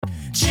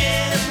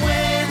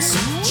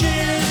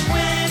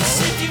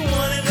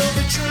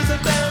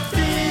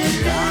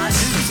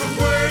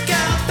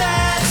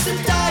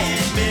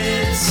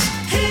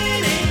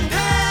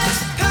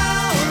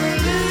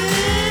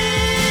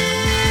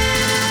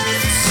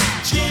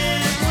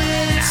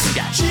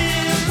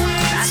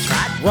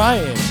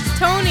Ryan,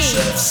 Tony, and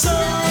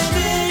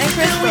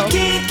Crystal. We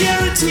can't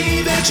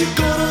guarantee that you're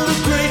gonna look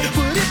great,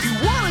 but if you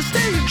wanna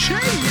stay in shape,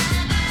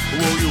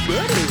 well, you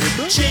better hit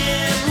the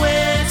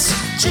Gymwits.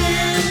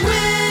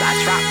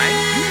 That's right,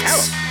 man. You tell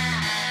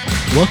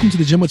 'em. Welcome to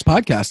the Gymwits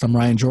podcast. I'm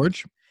Ryan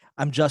George.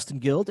 I'm Justin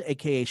Guild,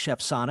 aka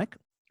Chef Sonic,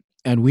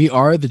 and we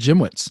are the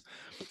Gymwits.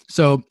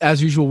 So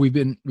as usual,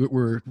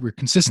 we're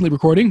consistently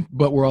recording,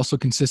 but we're also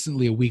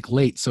consistently a week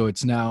late. So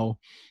it's now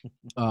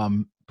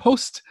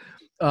post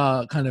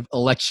kind of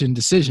election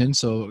decision.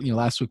 So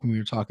last week when we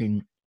were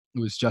talking, it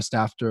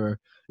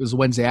was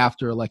Wednesday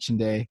after election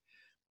day,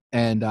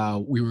 and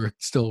we were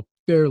still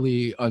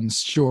fairly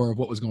unsure of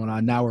what was going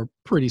on. Now we're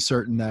pretty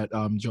certain that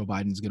Joe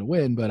Biden's going to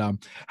win. But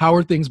how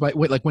are things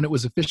when it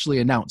was officially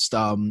announced?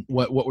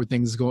 What were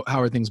things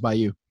how are things by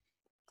you?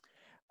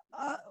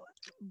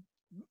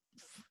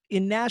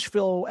 In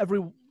Nashville,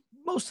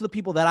 most of the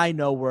people that I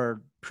know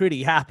were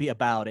pretty happy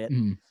about it.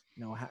 Mm-hmm.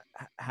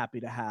 Happy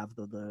to have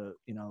the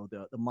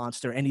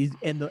monster. And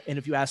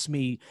if you ask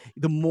me,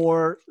 the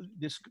more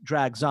this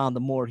drags on, the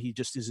more he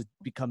just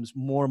becomes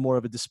more and more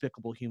of a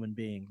despicable human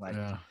being.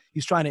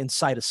 He's trying to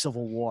incite a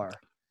civil war.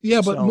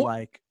 Yeah, but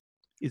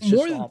it's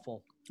just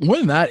awful. More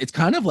than that, it's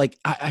kind of like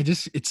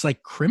it's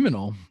like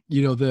criminal.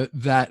 We're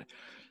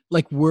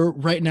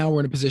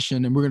in a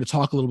position, and we're going to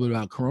talk a little bit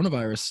about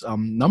coronavirus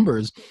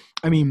numbers.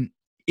 I mean,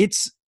 it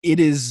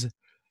is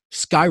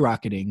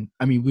skyrocketing.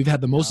 I mean, we've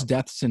had the most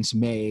deaths since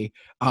May.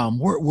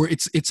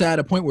 It's at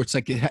a point where it's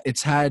like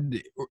it's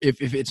had,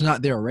 if it's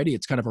not there already,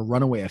 it's kind of a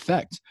runaway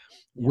effect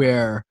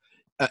where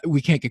we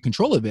can't get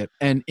control of it,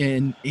 and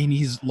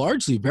he's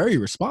largely very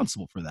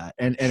responsible for that.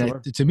 And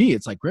sure. To me,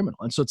 it's like criminal.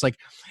 And so it's like,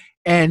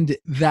 and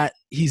that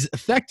he's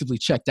effectively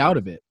checked out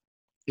of it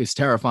is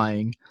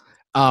terrifying.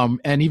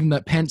 And even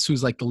that Pence,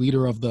 who's like the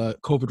leader of the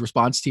COVID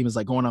response team, is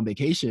like going on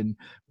vacation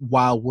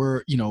while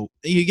we're,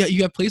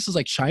 you have places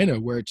like China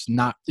where it's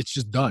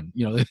just done,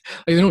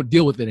 they don't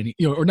deal with it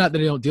or not that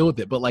they don't deal with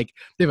it, but like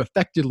they've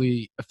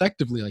effectively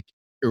like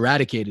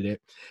eradicated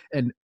it.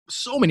 And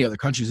so many other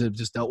countries have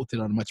just dealt with it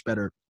on a much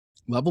better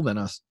level than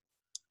us.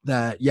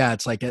 That,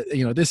 it's like, at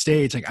this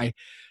stage, like I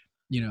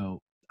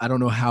don't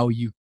know how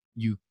you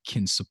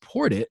can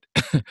support it,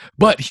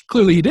 but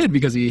clearly he did,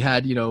 because he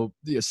had,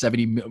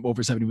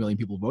 over 70 million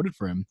people voted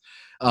for him.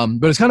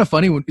 But it's kind of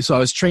funny. So I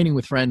was training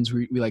with friends.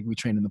 We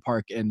train in the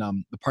park, and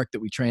the park that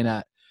we train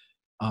at,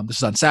 this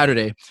is on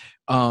Saturday.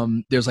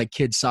 There's like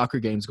kids soccer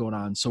games going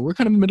on. So we're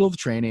kind of in the middle of the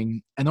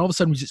training, and all of a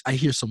sudden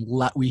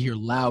we hear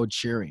loud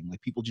cheering,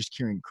 like people just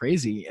cheering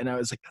crazy. And I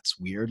was like, that's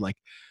weird. Like,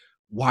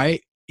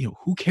 why?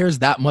 Who cares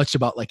that much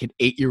about like an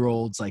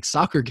 8-year-old's like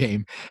soccer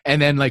game?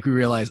 And then like we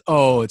realize,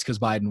 it's because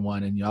Biden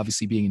won. And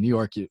obviously being in New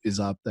York is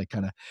up, that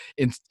kind of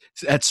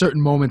at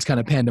certain moments kind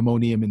of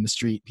pandemonium in the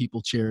street,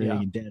 people cheering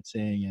and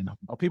dancing, and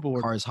people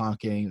were cars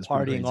honking,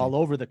 partying all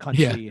over the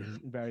country in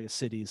various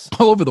cities,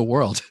 all over the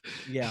world.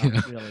 Yeah,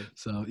 really.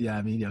 So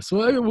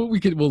So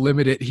we'll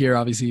limit it here.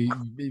 Obviously,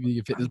 maybe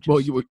if it is,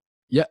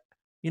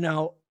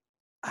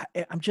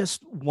 I'm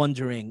just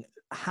wondering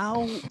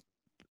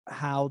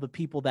how the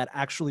people that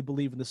actually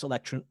believe in this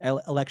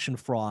election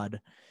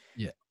fraud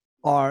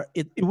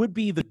it would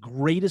be the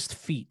greatest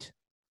feat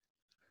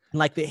in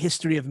like the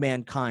history of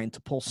mankind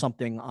to pull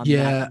something on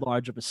that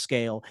large of a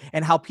scale,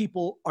 and how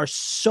people are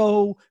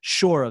so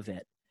sure of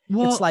it.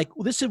 It's like,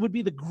 this would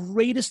be the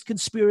greatest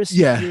conspiracy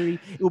theory.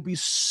 It would be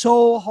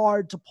so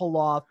hard to pull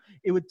off.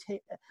 It would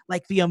take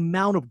like the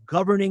amount of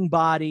governing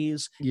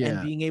bodies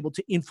and being able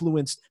to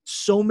influence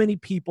so many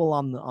people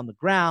on the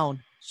ground,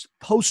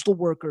 postal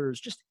workers,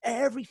 just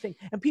everything.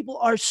 And people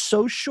are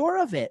so sure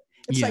of it.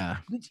 It's like,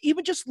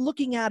 even just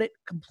looking at it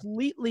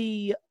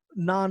completely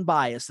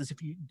non-biased, as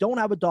if you don't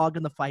have a dog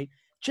in the fight,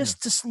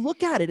 just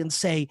look at it and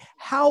say,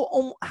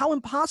 how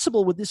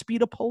impossible would this be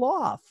to pull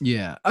off?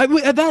 Yeah,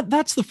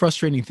 that's the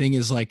frustrating thing,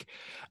 is like,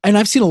 and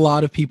I've seen a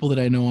lot of people that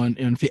I know on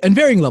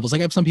varying levels.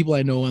 Like I have some people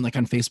I know on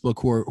Facebook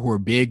who are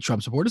big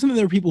Trump supporters, and then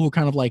there are people who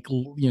kind of like,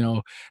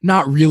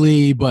 not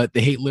really, but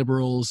they hate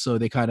liberals, so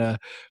they kind of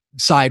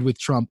side with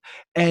Trump.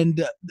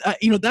 And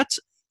that's.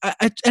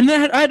 And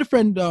then I had a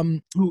friend I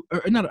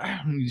don't know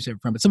you say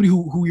friend, but somebody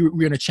who we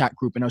were in a chat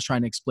group, and I was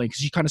trying to explain, because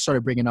she kind of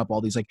started bringing up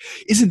all these like,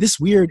 isn't this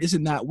weird?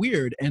 Isn't that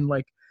weird? And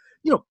like,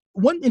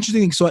 one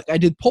interesting thing. So I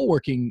did poll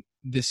working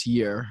this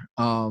year.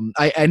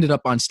 I ended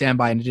up on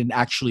standby and didn't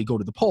actually go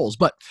to the polls,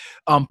 but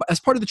as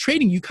part of the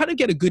training, you kind of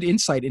get a good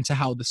insight into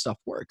how this stuff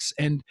works.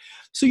 And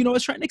so, I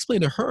was trying to explain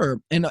to her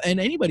and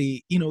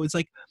anybody, it's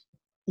like,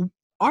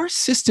 our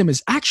system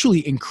is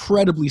actually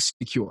incredibly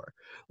secure.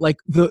 Like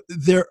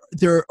there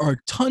are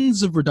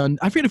tons of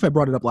I forget if I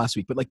brought it up last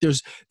week, but like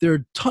there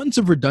are tons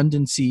of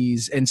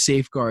redundancies and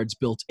safeguards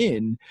built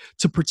in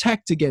to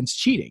protect against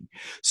cheating.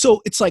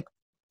 So it's like,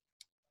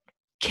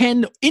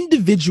 can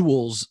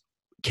individual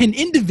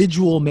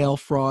mail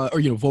fraud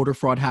or voter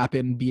fraud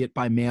happen, be it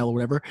by mail or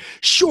whatever?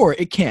 Sure,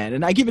 it can.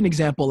 And I give an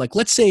example, like,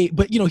 let's say,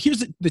 but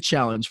here's the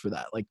challenge for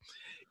that. Like,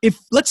 if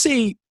let's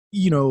say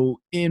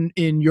in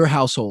your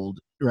household,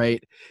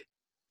 right,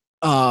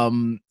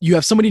 you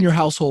have somebody in your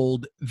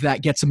household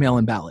that gets a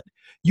mail-in ballot.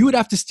 you would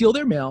have to steal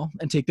their mail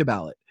and take their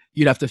ballot.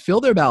 You'd have to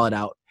fill their ballot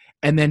out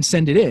and then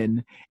send it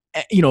in,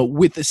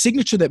 with a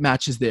signature that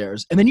matches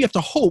theirs. And then you have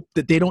to hope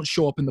that they don't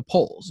show up in the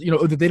polls,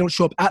 or that they don't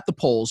show up at the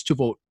polls to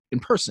vote in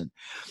person.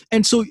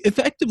 And so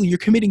effectively you're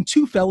committing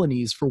 2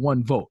 felonies for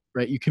 1 vote,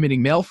 right? You're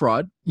committing mail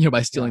fraud,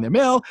 by stealing their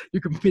mail.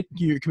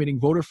 You're committing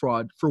voter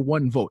fraud for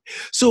 1 vote.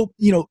 So,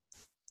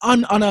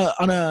 on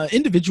a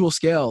individual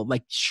scale,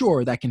 like,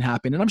 sure, that can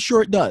happen, and I'm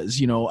sure it does,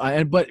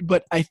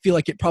 but I feel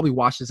like it probably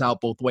washes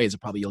out both ways.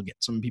 Probably you'll get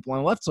some people on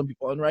the left, some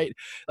people on the right.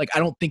 Like, I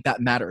don't think that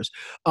matters.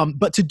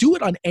 But to do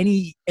it on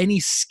any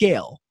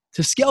scale,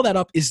 to scale that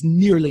up is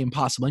nearly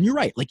impossible. And you're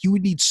right. Like, you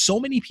would need so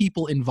many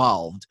people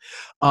involved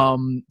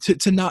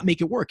to not make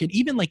it work. And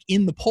even like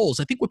in the polls,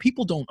 I think what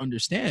people don't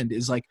understand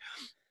is like,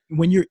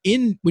 when you're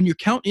in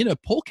a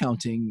poll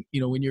counting,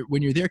 when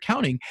you're there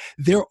counting,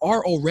 there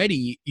are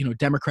already,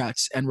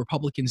 Democrats and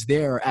Republicans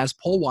there as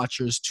poll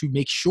watchers to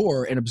make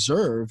sure and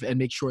observe and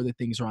make sure that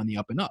things are on the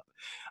up and up.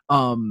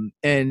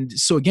 And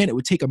so again, it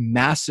would take a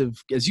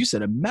massive, as you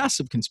said, a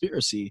massive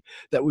conspiracy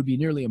that would be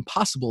nearly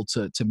impossible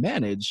to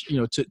manage,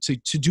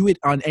 to do it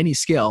on any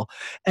scale.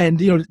 And,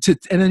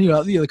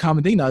 the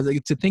common thing now is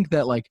like, to think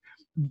that like,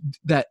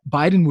 that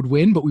Biden would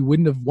win, but we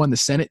wouldn't have won the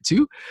Senate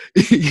too.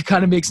 It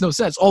kind of makes no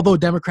sense. Although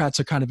Democrats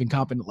are kind of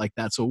incompetent like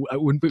that. So I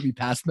wouldn't put me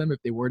past them if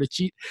they were to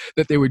cheat,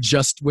 that they would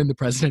just win the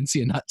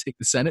presidency and not take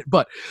the Senate.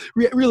 But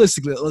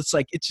realistically,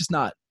 it's just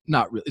not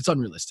real. It's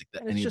unrealistic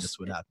that any of this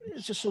would happen.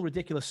 It's just so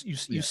ridiculous.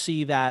 You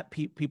see that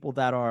people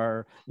that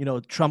are,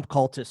 Trump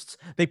cultists,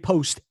 they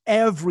post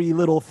every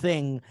little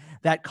thing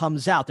that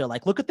comes out. They're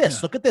like, look at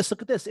this, look at this,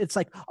 look at this. It's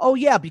like, oh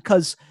yeah,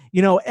 because,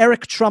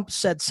 Eric Trump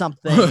said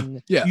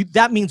something.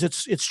 That means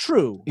it's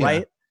true,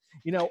 right?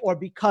 Or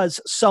because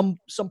some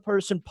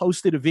person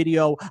posted a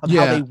video of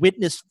how they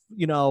witnessed,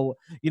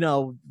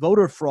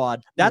 voter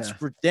fraud. That's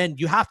then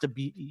you have to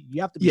be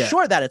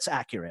sure that it's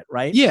accurate,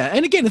 right? Yeah,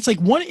 and again, it's like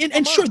one,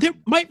 and sure, there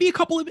might be a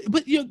couple of,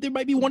 but there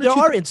might be one or two.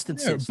 There are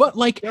instances, but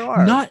like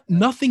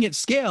nothing at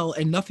scale,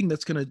 and nothing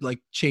that's gonna like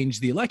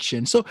change the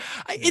election. So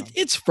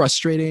it's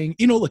frustrating.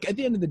 Look, at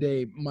the end of the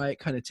day, my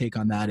kind of take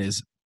on that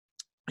is,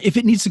 if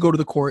it needs to go to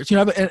the courts, I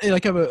have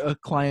a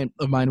client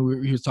of mine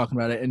who he was talking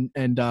about it,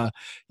 and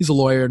he's a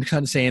lawyer and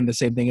kind of saying the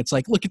same thing. It's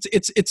like, look,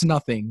 it's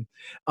nothing,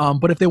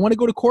 but if they want to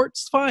go to court,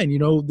 it's fine.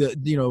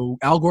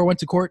 Al Gore went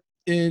to court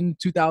in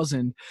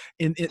 2000,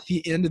 and at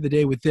the end of the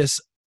day, with this,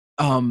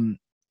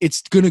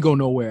 it's gonna go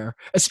nowhere.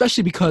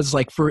 Especially because,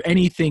 like, for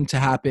anything to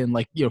happen,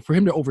 like, for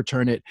him to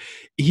overturn it,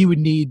 he would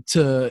need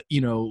to,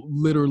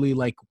 literally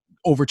like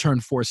overturn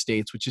 4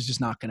 states, which is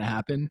just not going to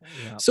happen.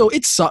 So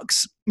it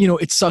sucks.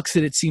 It sucks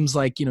that it seems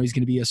like, he's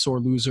going to be a sore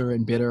loser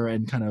and bitter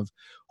and kind of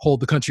hold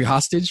the country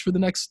hostage for the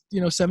next,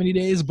 70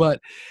 days. But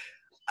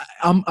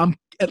I'm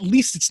at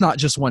least it's not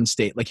just 1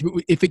 state. Like,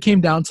 if it came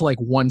down to like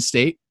 1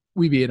 state,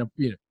 we'd be in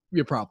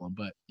a problem.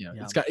 But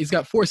he's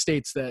got 4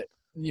 states that,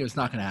 it's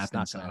not going to happen.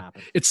 It's not gonna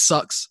happen. It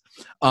sucks.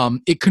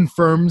 It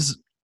confirms,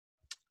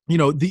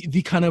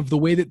 the kind of the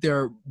way that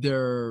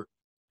they're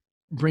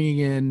bringing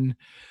in,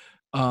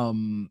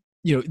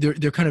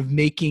 they're kind of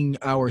making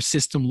our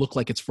system look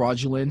like it's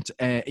fraudulent,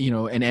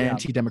 and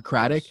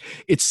anti-democratic.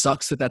 It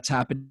sucks that that's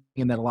happening,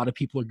 and that a lot of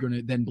people are going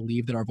to then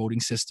believe that our voting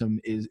system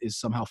is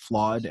somehow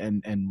flawed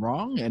and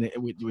wrong, and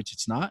which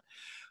it's not.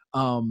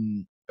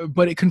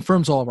 But it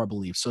confirms all of our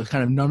beliefs. So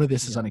kind of none of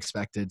this is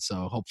unexpected.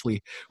 So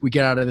hopefully we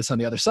get out of this on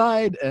the other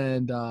side,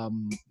 and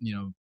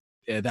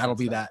that'll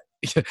be that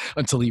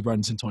until he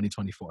runs in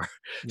 2024.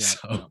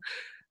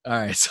 All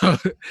right, so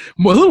a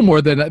little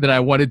more than I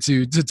wanted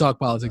to talk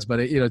politics, but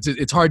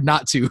it's hard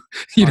not to,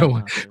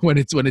 when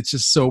it's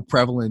just so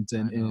prevalent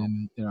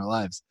in our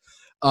lives.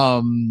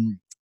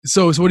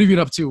 So what have you been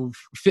up to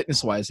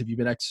fitness wise? Have you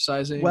been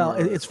exercising? Well,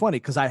 it's funny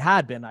because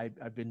I've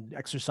been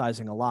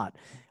exercising a lot.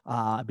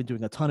 I've been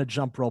doing a ton of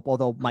jump rope,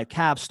 although my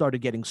calves started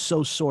getting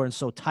so sore and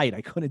so tight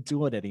I couldn't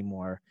do it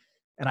anymore,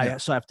 and I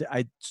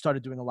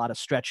started doing a lot of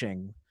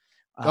stretching.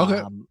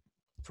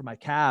 For my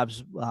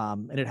calves,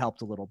 and it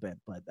helped a little bit,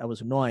 but that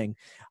was annoying.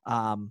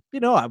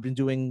 I've been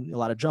doing a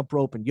lot of jump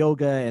rope and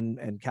yoga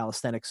and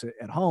calisthenics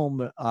at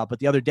home. But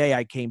the other day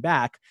I came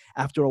back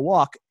after a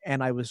walk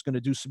and I was going to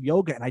do some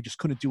yoga and I just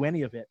couldn't do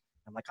any of it.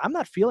 I'm like, I'm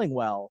not feeling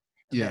well.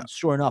 And then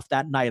sure enough,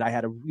 that night I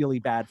had a really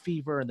bad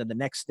fever. And then the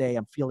next day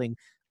I'm feeling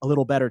a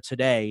little better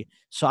today.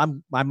 So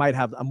I'm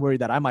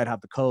worried that I might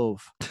have the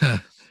cove.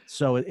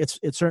 So it's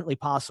certainly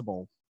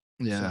possible.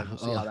 Yeah, so we'll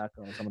see how that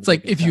goes. It's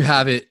like if you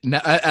have it,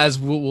 as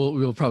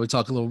we'll probably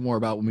talk a little more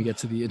about when we get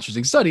to the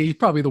interesting study,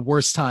 probably the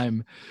worst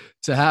time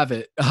to have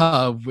it.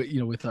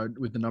 With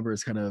the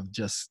numbers kind of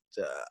just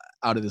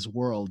out of this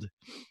world,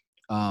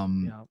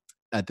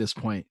 at this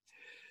point.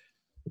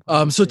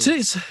 So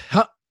today's,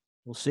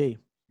 we'll see.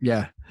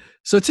 Yeah.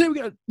 So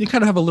today you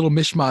kind of have a little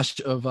mishmash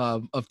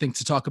of things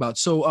to talk about.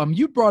 So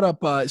you brought up,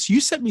 so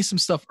you sent me some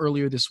stuff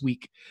earlier this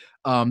week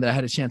that I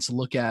had a chance to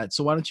look at.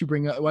 So why don't you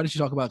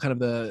talk about kind of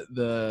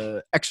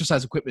the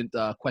exercise equipment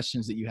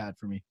questions that you had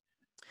for me?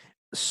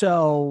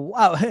 So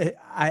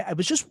I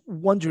was just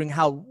wondering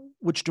how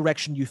which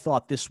direction you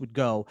thought this would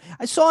go.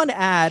 I saw an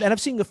ad, and I've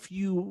seen a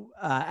few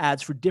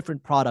ads for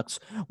different products.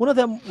 One of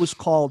them was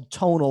called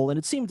Tonal, and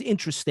it seemed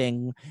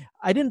interesting.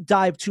 I didn't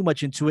dive too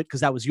much into it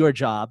because that was your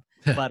job,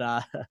 but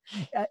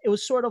it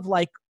was sort of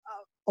like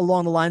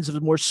along the lines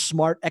of more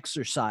smart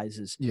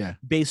exercises. Yeah.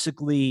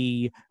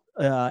 Basically,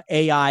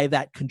 AI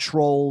that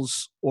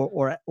controls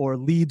or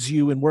leads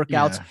you in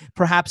workouts. Yeah.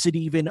 Perhaps it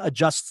even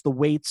adjusts the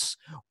weights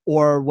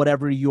or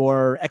whatever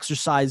your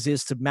exercise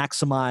is to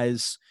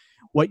maximize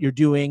what you're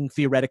doing,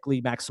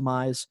 theoretically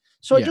maximize.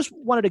 So I just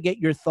wanted to get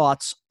your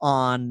thoughts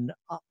on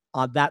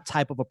that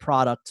type of a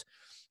product,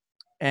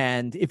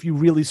 and if you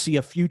really see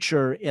a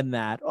future in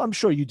that. I'm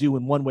sure you do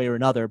in one way or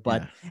another,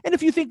 but and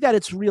if you think that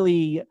it's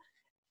really,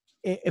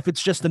 if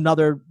it's just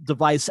another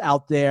device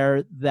out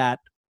there that,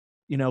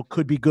 you know,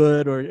 could be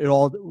good, or it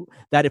all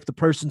that if the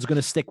person's going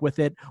to stick with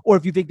it, or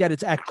if you think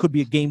that could be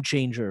a game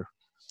changer.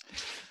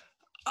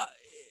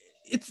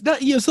 It's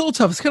that, it's a little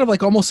tough. It's kind of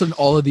like almost an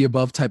all of the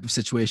above type of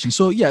situation.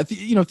 So yeah,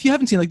 if you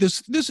haven't seen, like,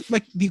 there's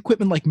like the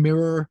equipment like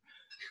Mirror,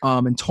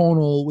 and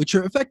Tonal, which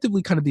are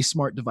effectively kind of these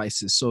smart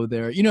devices. So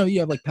they're, you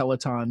have like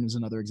Peloton is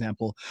another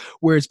example,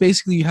 where it's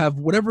basically you have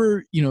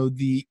whatever,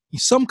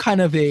 some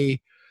kind of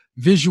a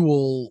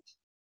visual,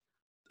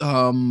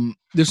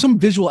 there's some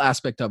visual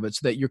aspect of it,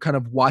 so that you're kind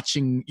of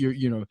watching,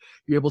 you're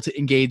able to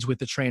engage with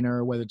the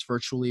trainer, whether it's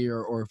virtually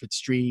or if it's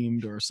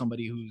streamed or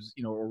somebody who's,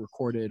 or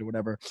recorded or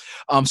whatever.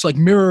 So like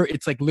Mirror,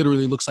 it's like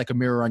literally looks like a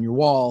mirror on your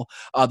wall.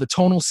 The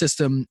Tonal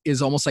system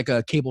is almost like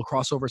a cable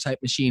crossover type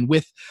machine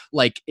with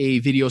like a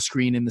video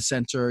screen in the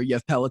center. You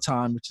have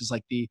Peloton, which is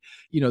like the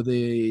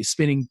the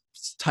spinning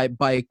type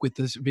bike with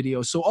this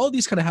video. So all of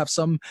these kind of have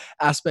some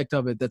aspect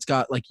of it that's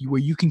got like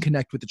where you can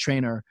connect with the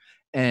trainer,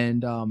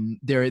 and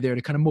they're there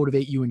to kind of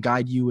motivate you and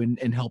guide you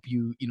and help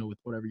you, with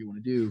whatever you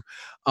want to do.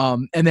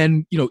 And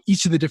then,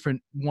 each of the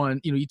different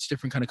each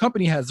different kind of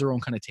company has their own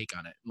kind of take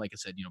on it. Like I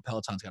said,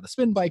 Peloton's got a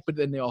spin bike, but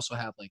then they also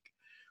have like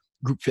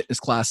group fitness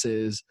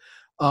classes.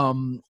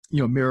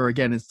 Mirror,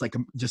 again, it's like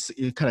just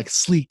kind of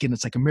sleek, and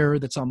it's like a mirror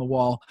that's on the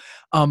wall.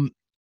 In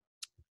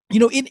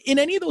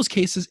any of those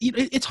cases,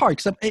 it's hard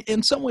because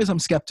in some ways I'm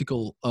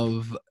skeptical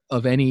of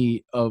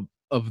any of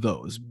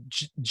those,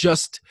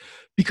 just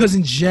because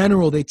in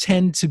general they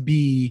tend to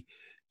be,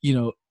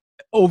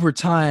 over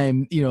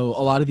time, a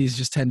lot of these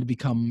just tend to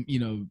become,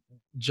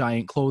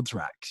 giant clothes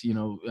racks,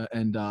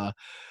 and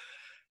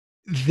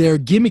they're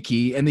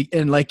gimmicky,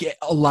 and like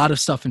a lot of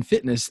stuff in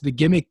fitness, the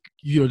gimmick,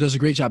 does a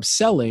great job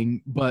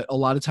selling, but a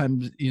lot of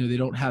times, they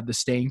don't have the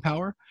staying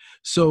power.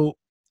 So,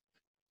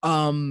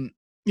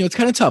 it's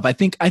kind of tough. I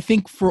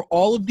think for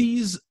all of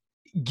these,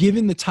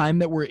 given the time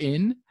that we're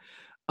in,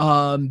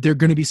 they're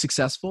going to be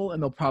successful,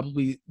 and they'll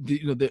probably,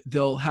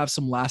 they'll have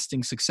some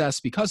lasting success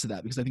because of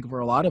that. Because I think for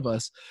a lot of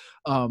us,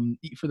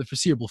 for the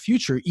foreseeable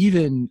future,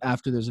 even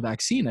after there's a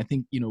vaccine, I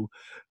think,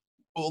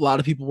 a lot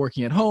of people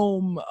working at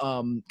home,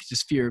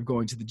 just fear of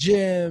going to the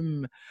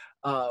gym,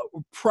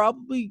 we're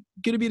probably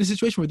going to be in a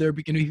situation where there are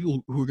going to be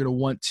people who are going to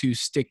want to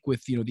stick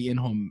with, the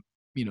in-home,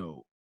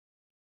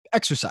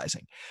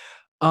 exercising.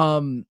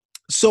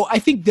 So I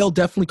think they'll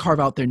definitely carve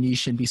out their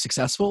niche and be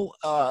successful.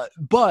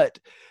 But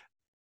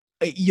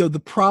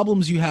the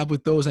problems you have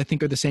with those, I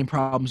think, are the same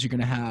problems you're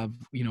going to have,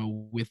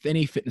 with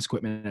any fitness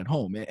equipment at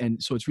home.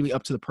 And so it's really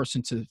up to the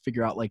person to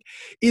figure out, like,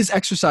 is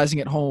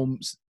exercising at home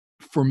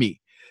for me?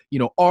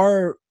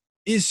 Are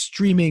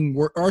streaming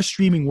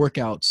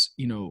workouts,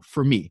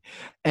 for me?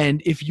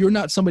 And if you're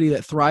not somebody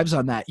that thrives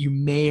on that, you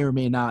may or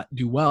may not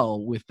do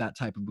well with that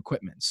type of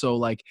equipment. So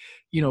like,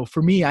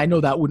 for me, I know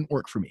that wouldn't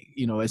work for me,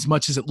 as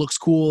much as it looks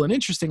cool and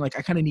interesting. Like,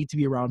 I kind of need to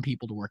be around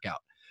people to work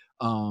out,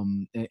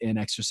 and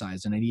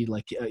exercise. And I need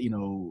I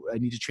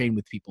need to train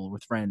with people,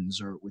 with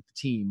friends, or with the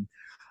team.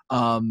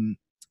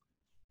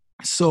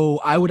 So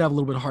I would have a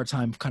little bit of a hard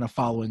time kind of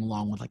following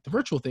along with like the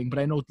virtual thing, but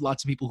I know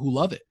lots of people who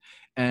love it,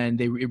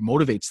 and it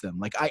motivates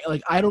them.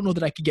 I don't know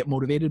that I could get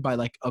motivated by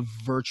like a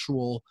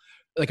virtual,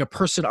 like a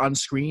person on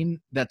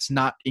screen that's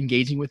not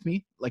engaging with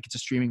me, like it's a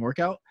streaming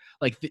workout,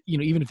 like,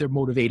 even if they're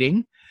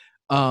motivating.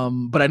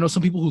 But I know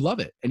some people who love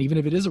it. And even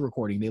if it is a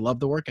recording, they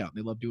love the workout.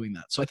 They love doing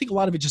that. So I think a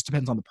lot of it just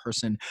depends on the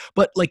person,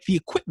 but like the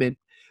equipment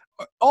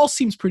all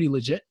seems pretty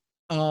legit.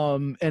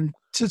 And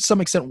to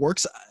some extent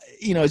works,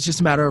 it's just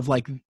a matter of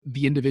like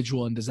the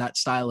individual, and does that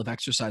style of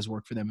exercise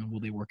work for them, and will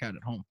they work out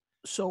at home?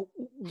 So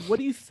what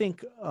do you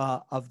think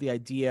of the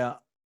idea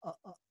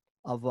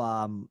of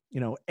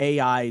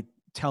AI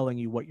telling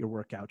you what your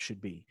workout should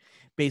be?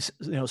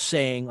 Basically,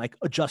 saying like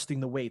adjusting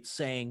the weights,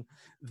 saying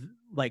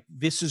like,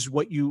 this is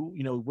what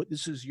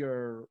this is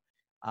your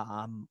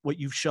what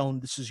you've shown,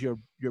 this is your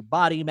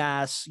body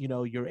mass,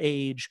 your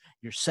age,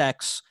 your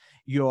sex,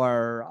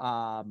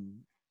 your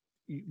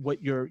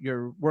what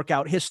your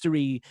workout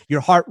history,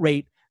 your heart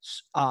rate,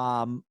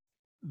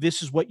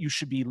 this is what you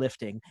should be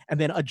lifting, and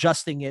then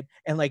adjusting it,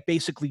 and like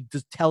basically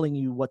just telling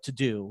you what to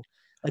do.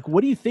 Like,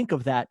 what do you think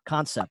of that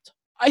concept?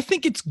 I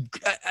think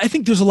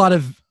there's a lot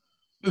of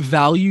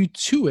value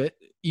to it,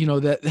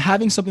 that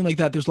having something like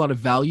that, there's a lot of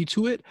value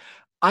to it.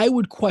 I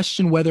would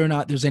question whether or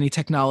not there's any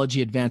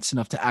technology advanced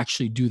enough to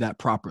actually do that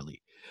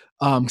properly.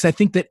 Because I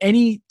think that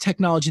any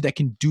technology that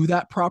can do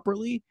that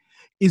properly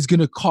is going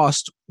to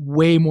cost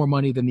way more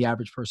money than the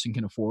average person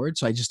can afford.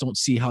 So I just don't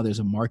see how there's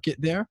a market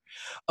there.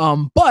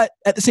 But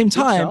at the same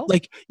time, so?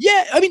 like,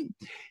 yeah, I mean,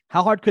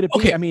 how hard could it be?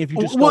 Okay, I mean, if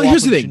you just well, go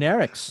here's off the of thing.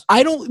 generics.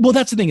 well,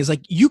 that's the thing is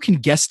like you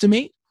can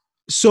guesstimate.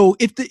 So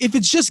if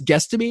it's just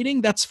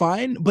guesstimating, that's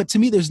fine. But to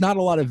me, there's not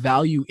a lot of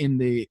value in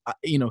the, I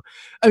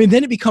mean,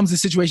 then it becomes a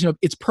situation of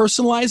it's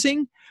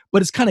personalizing,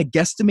 but it's kind of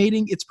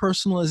guesstimating its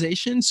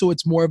personalization. So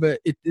it's more of it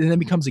then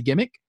becomes a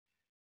gimmick,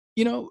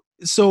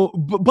 So,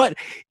 but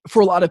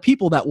for a lot of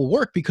people that will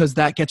work because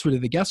that gets rid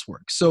of the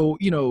guesswork. So,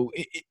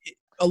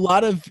 a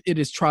lot of it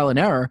is trial and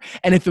error.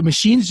 And if a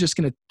machine's just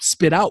going to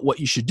spit out what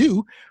you should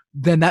do,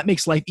 then that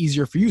makes life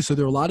easier for you. So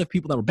there are a lot of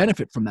people that will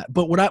benefit from that.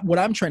 But what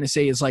I'm trying to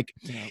say is like,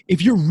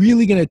 if you're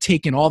really going to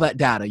take in all that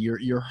data,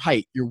 your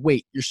height, your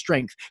weight, your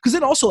strength, because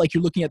then also like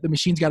you're looking at the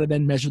machine's got to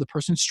then measure the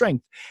person's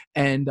strength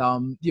and,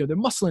 their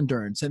muscle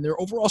endurance and their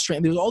overall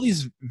strength. There's all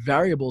these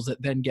variables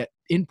that then get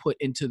input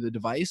into the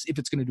device if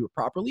it's going to do it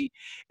properly.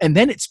 And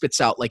then it spits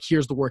out like,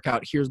 here's the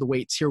workout, here's the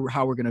weights, here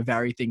how we're going to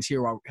vary things,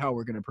 here how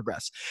we're going to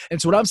progress. And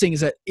so what I'm saying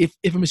is that if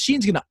a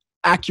machine's going to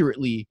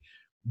accurately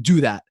do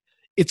that,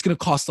 it's going to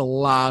cost a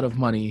lot of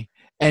money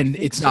and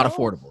it's not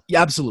affordable.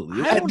 Yeah,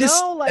 absolutely. At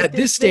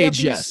this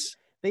stage, yes.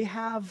 They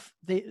have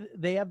these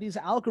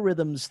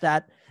algorithms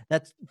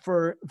that's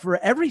for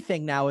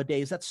everything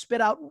nowadays that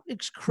spit out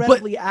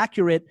incredibly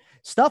accurate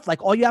stuff.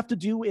 Like all you have to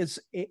do is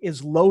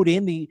load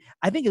in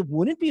I think it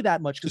wouldn't be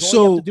that much because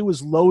all you have to do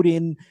is load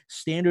in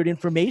standard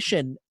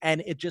information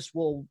and it just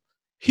will.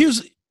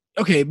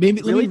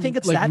 Maybe really think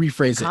it's that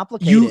rephrase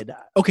complicated.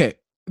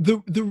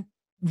 The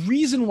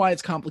reason why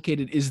it's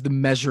complicated is the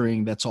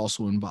measuring that's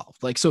also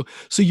involved. Like, so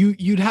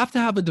you'd have to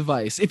have a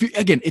device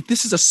if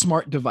this is a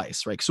smart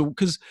device, right? So,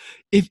 cause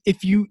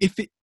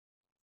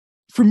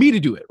for me to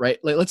do it, right?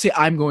 Like, let's say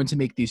I'm going to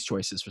make these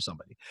choices for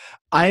somebody.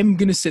 I'm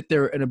going to sit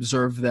there and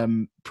observe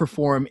them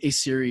perform a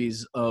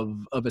series of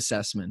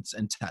assessments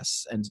and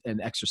tests and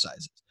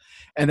exercises.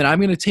 And then I'm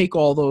going to take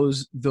all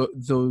those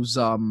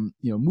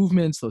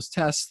movements, those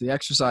tests, the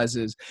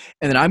exercises,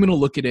 and then I'm going to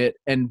look at it.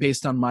 And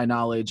based on my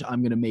knowledge,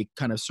 I'm going to make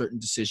kind of certain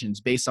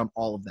decisions based on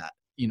all of that,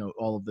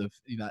 all of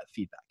that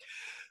feedback.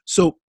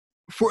 So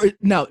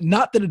now,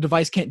 not that a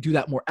device can't do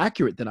that more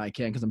accurate than I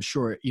can, because I'm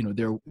sure,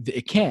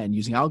 it can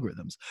using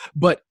algorithms,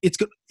 but it's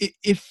good.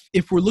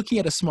 If we're looking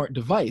at a smart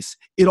device,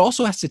 it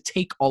also has to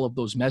take all of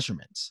those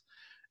measurements.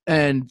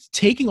 And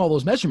taking all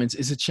those measurements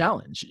is a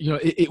challenge.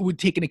 It would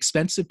take an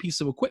expensive piece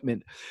of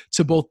equipment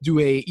to both do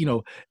a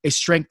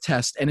strength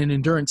test and an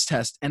endurance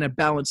test and a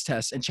balance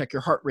test and check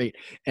your heart rate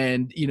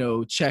and,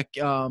 check,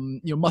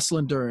 muscle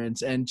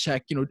endurance and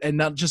check, and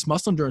not just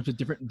muscle endurance, but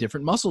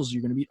different muscles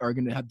are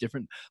going to have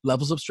different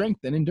levels of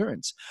strength and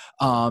endurance,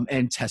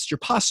 and test your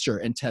posture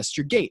and test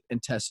your gait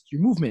and test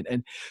your movement.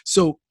 And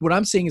so what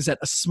I'm saying is that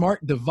a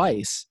smart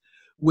device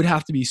would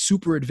have to be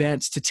super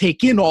advanced to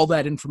take in all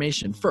that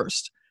information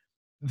first.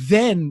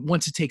 Then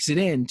once it takes it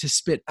in to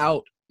spit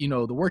out,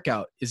 the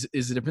workout is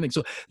a different thing.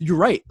 So you're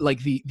right. Like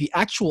the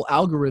actual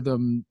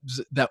algorithms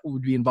that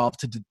would be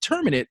involved to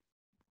determine it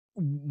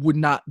would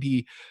not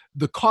be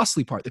the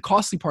costly part. The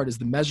costly part is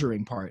the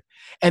measuring part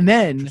and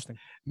then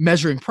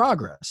measuring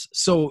progress.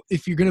 So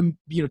if you're going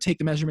to, take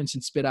the measurements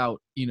and spit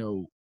out,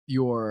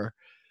 your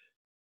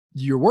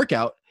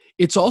workout,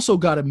 it's also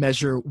got to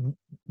measure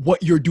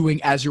what you're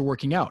doing as you're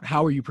working out.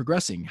 How are you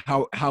progressing?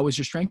 How is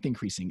your strength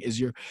increasing?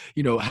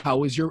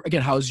 How is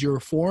your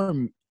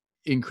form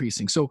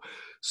increasing? So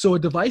a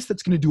device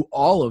that's going to do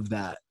all of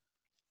that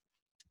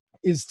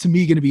is to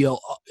me going to be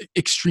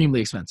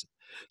extremely expensive.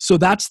 So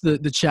that's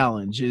the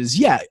challenge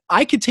is,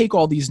 I could take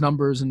all these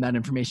numbers and that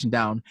information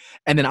down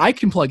and then I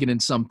can plug it in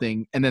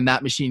something and then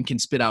that machine can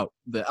spit out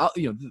the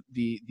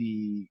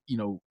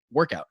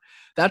workout.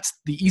 That's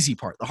the easy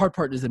part. The hard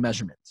part is the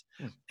measurement.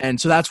 And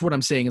so that's what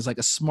I'm saying is like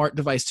a smart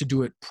device to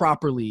do it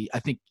properly,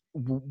 I think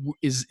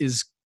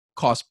is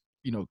cost,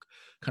 kind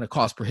of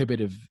cost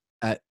prohibitive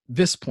at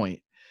this point.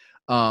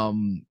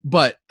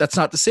 But that's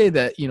not to say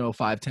that,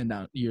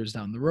 5-10 years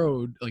down the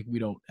road, like we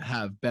don't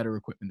have better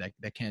equipment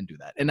that can do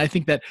that. And I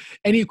think that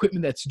any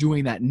equipment that's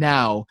doing that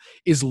now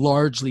is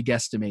largely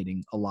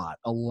guesstimating a lot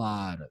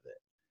of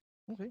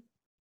it. Okay.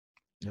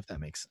 If that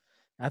makes sense.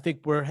 I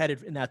think we're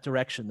headed in that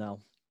direction now.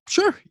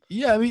 Sure.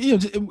 Yeah. I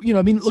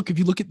mean, look, if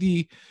you look at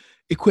the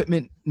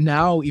equipment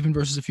now, even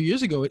versus a few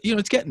years ago,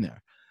 it's getting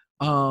there.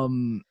 But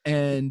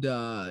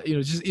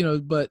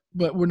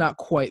we're not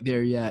quite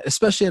there yet,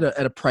 especially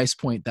at a price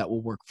point that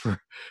will work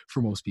for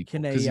most people.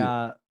 Can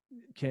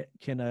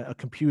a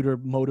computer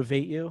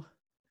motivate you?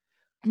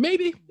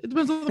 Maybe it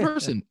depends on the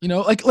person,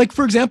 like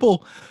for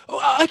example,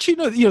 actually,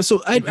 no,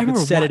 so I remember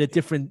set it at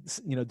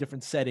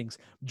different settings,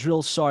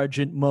 drill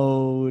sergeant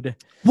mode.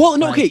 Well,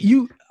 no, okay.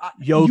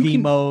 Yogi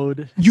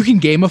mode. You can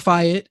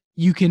gamify it.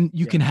 you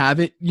can have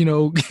it,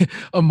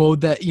 a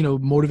mode that,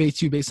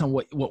 motivates you based on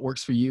what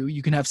works for you.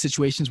 You can have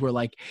situations where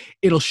like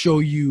it'll show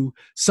you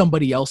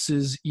somebody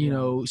else's,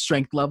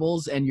 strength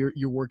levels, and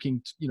you're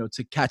working,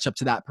 to catch up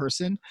to that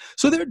person.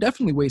 So there are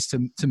definitely ways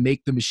to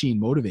make the machine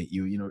motivate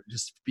you,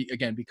 just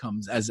again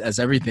becomes as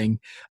everything,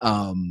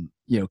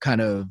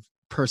 kind of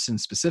person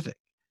specific.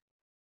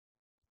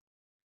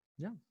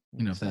 Yeah.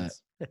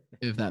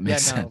 If that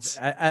makes sense.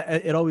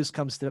 It always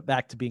comes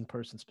back to being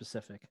person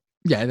specific.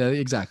 Yeah,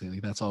 exactly.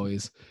 Like that's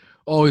always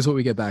what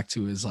we get back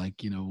to is like,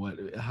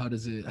 how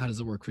does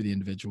it work for the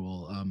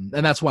individual?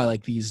 And that's why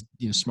like these,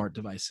 smart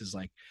devices,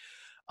 like,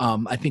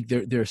 I think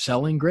they're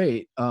selling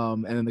great.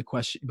 And then the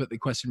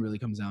question really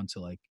comes down to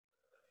like,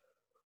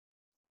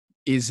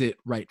 is it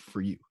right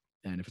for you?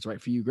 And if it's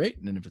right for you, great.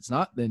 And then if it's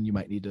not, then you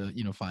might need to,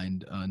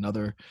 find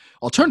another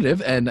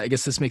alternative. And I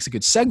guess this makes a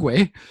good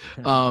segue.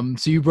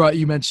 So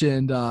you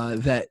mentioned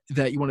that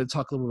you wanted to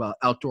talk a little bit about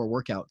outdoor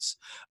workouts.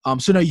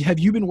 So now have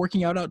you been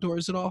working out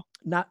outdoors at all?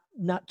 Not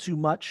too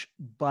much,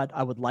 but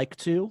I would like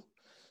to,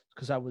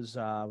 because I was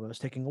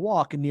taking a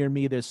walk, and near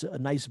me there's a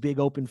nice big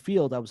open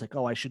field. I was like,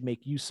 oh, I should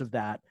make use of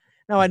that.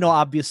 Now I know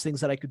obvious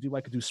things that I could do.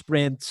 I could do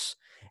sprints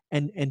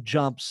and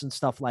jumps and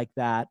stuff like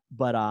that.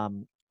 But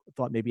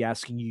thought maybe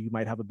asking you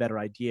might have a better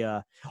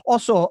idea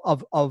also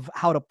of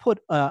how to put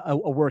a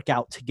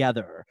workout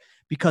together,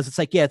 because it's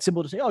like, yeah, it's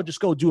simple to say, oh, just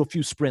go do a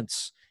few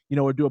sprints,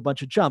 or do a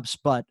bunch of jumps.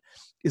 But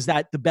is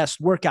that the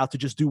best workout to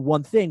just do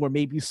one thing, or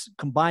maybe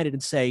combine it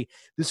and say,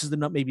 this is the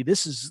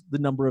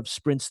number of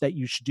sprints that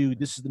you should do.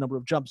 This is the number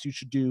of jumps you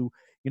should do,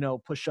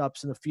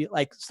 push-ups in the field,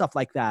 like stuff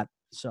like that.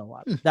 So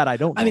that I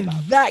don't know. I mean,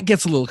 that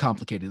gets a little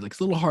complicated. Like it's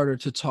a little harder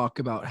to talk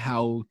about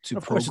how to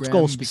of program. Course, it's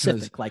goal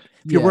specific. Like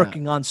if you're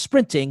working on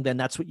sprinting, then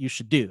that's what you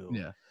should do.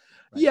 Yeah. Right.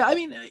 Yeah. I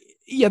mean,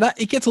 that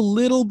it gets a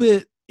little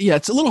bit. Yeah,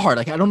 it's a little hard.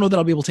 Like I don't know that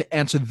I'll be able to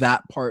answer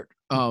that part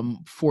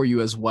for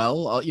you as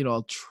well.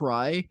 I'll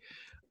try.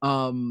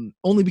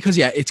 Only because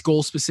it's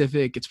goal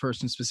specific, it's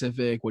person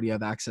specific. What do you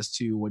have access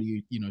to? What are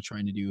you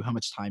trying to do? How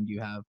much time do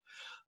you have?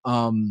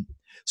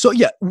 So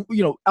yeah,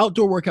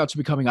 outdoor workouts are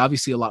becoming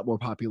obviously a lot more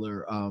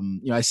popular.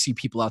 I see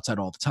people outside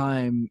all the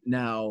time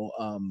now,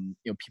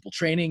 people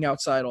training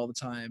outside all the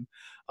time.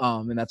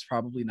 And that's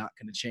probably not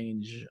going to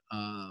change,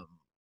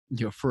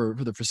 for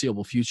the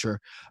foreseeable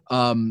future.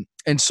 And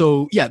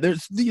so, yeah, there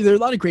are a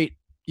lot of great,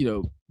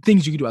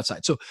 things you can do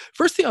outside. So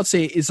first thing I'll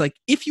say is like,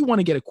 if you want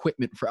to get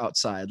equipment for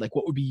outside, like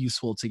what would be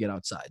useful to get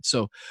outside?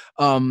 So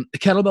the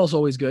kettlebell is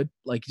always good.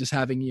 Like just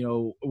having,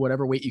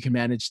 whatever weight you can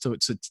manage to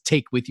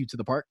take with you to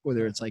the park,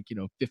 whether it's like,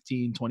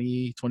 15,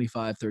 20,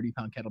 25, 30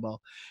 pound kettlebell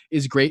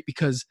is great,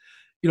 because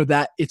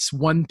that it's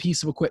one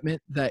piece of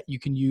equipment that you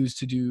can use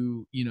to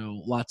do,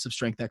 lots of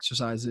strength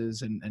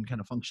exercises and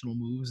kind of functional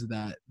moves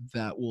that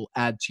will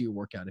add to your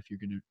workout if you're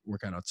going to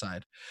work out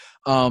outside.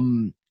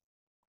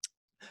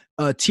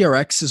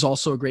 TRX is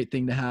also a great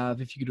thing to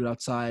have if you could do it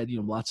outside.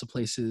 Lots of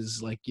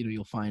places like,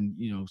 you'll find,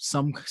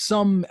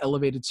 some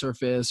elevated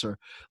surface or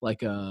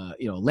like a,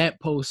 lamp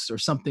post or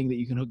something that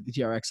you can hook the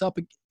TRX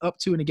up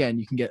to. And again,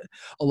 you can get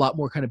a lot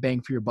more kind of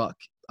bang for your buck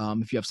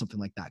if you have something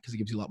like that, because it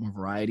gives you a lot more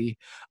variety.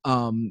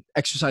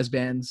 Exercise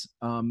bands,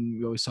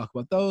 we always talk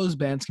about those.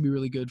 Bands can be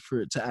really good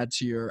to add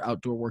to your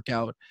outdoor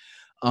workout.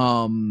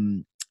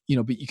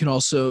 But you can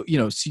also,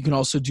 so you can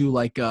also do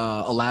like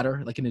a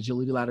ladder, like an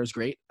agility ladder is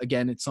great.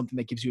 Again, it's something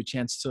that gives you a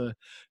chance to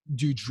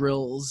do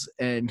drills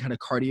and kind of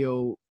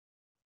cardio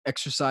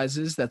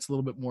exercises. That's a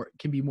little bit more,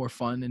 can be more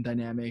fun and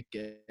dynamic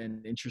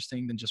and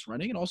interesting than just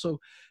running. It also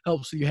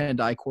helps with your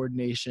hand-eye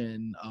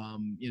coordination.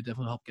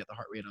 Definitely help get the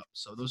heart rate up.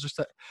 So those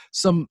are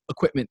some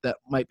equipment that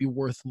might be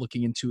worth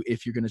looking into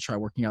if you're going to try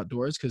working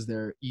outdoors, because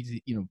they're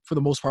easy, for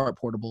the most part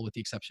portable, with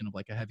the exception of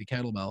like a heavy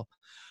kettlebell.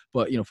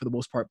 But for the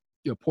most part,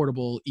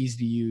 portable, easy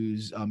to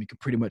use. You can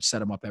pretty much set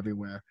them up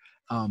everywhere,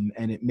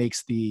 and it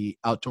makes the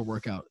outdoor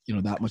workout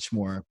that much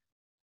more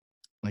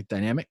like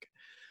dynamic.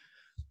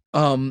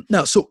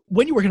 Now, so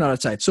when you're working out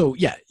outside, so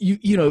yeah,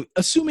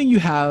 assuming you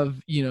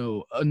have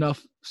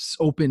enough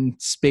open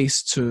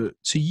space to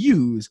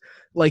use,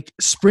 like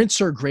sprints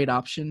are a great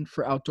option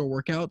for outdoor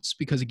workouts,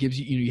 because it gives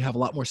you you have a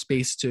lot more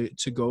space to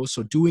go.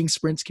 So doing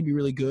sprints can be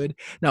really good.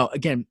 Now,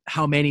 again,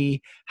 how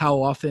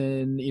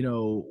often,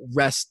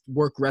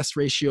 work rest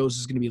ratios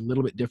is going to be a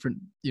little bit different,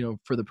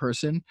 for the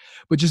person,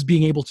 but just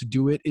being able to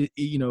do it,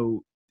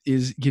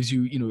 gives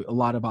you a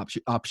lot of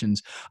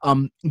options.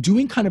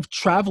 Doing kind of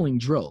traveling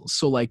drills,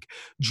 so like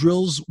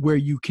drills where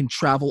you can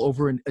travel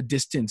over a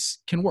distance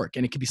can work,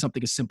 and it could be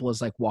something as simple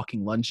as like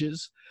walking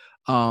lunges.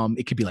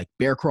 It could be like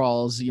bear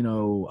crawls.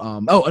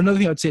 Another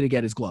thing I would say to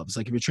get is gloves.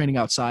 Like if you're training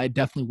outside,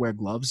 definitely wear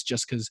gloves,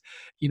 just because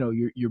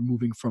you're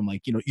moving from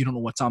like you don't know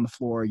what's on the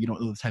floor, you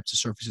don't know the types of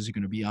surfaces you're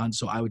going to be on.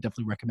 So I would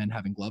definitely recommend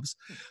having gloves.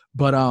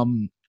 But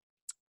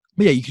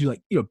But yeah, you can do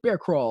like, bear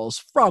crawls,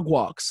 frog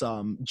walks,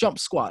 jump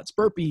squats,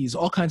 burpees,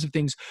 all kinds of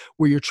things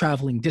where you're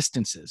traveling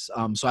distances.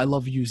 So I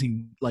love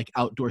using like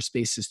outdoor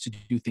spaces to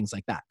do things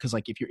like that. Cause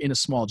like if you're in a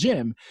small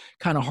gym,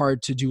 kind of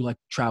hard to do like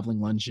traveling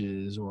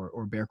lunges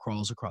or bear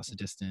crawls across the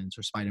distance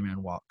or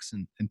Spider-Man walks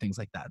and things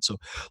like that. So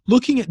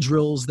looking at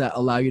drills that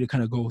allow you to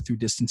kind of go through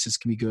distances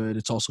can be good.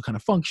 It's also kind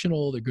of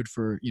functional. They're good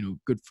for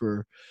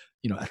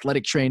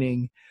athletic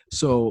training.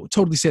 So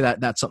totally say that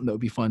that's something that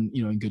would be fun,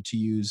 and good to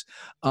use.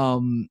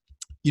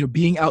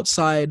 Being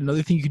outside,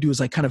 another thing you could do is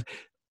like kind of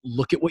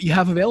look at what you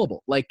have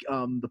available. Like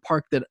the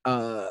park that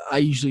I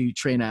usually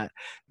train at,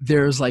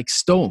 there's like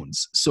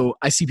stones. So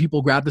I see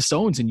people grab the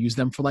stones and use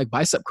them for like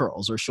bicep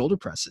curls or shoulder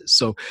presses.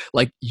 So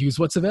like use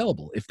what's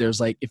available. If they're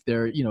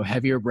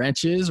heavier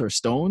branches or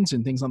stones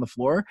and things on the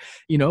floor,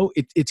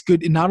 it's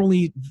good. And not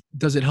only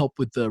does it help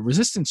with the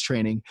resistance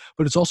training,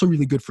 but it's also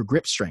really good for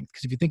grip strength.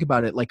 Because if you think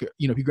about it, like, if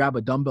you grab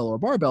a dumbbell or a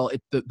barbell,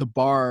 the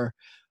bar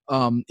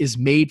is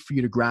made for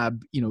you to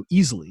grab,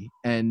 easily,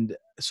 and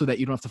so that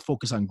you don't have to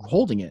focus on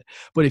holding it.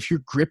 But if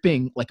you're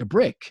gripping like a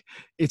brick,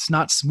 it's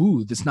not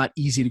smooth. It's not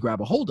easy to grab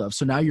a hold of.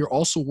 So now you're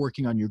also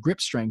working on your grip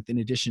strength in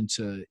addition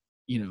to,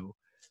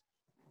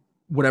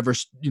 whatever,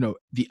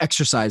 the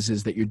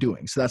exercises that you're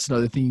doing. So that's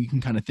another thing you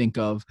can kind of think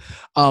of.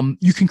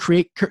 You can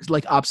create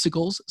like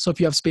obstacles. So if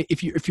you have space,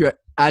 if you're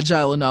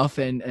agile enough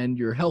and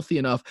you're healthy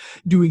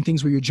enough, doing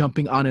things where you're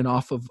jumping on and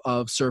off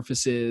of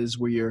surfaces,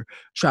 where you're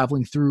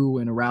traveling through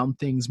and around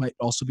things might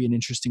also be an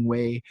interesting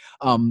way.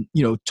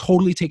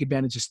 Totally take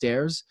advantage of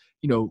stairs.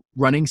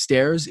 Running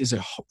stairs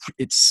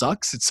it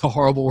sucks. It's a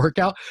horrible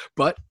workout,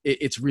 but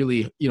it's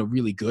really,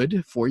 really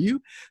good for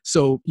you.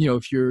 So,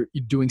 if you're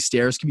doing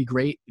stairs can be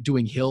great.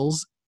 Doing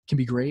hills can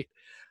be great.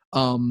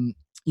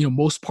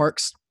 Most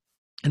parks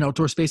and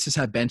outdoor spaces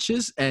have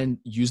benches, and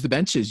use the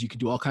benches. You can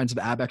do all kinds of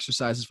ab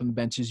exercises from the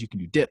benches. You can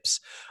do dips,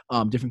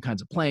 different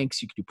kinds of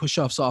planks. You can do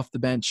push-offs off the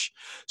bench.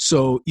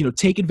 So,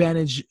 take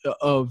advantage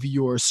of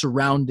your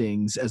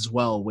surroundings as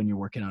well when you're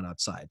working out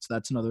outside. So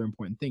that's another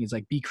important thing, is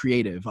like be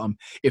creative.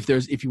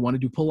 If you want to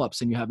do pull-ups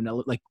and you have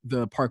like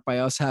the park by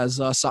us has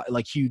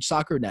like huge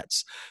soccer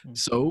nets.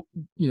 So,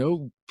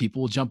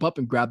 people will jump up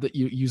and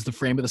use the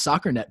frame of the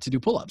soccer net to do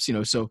pull-ups,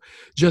 so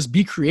just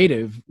be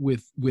creative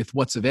with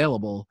what's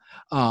available,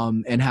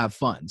 and have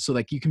fun. So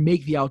like you can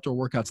make the outdoor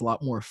workouts a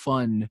lot more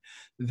fun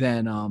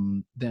than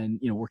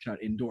working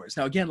out indoors.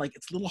 Now, again, like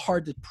it's a little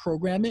hard to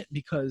program it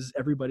because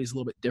everybody's a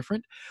little bit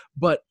different,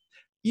 but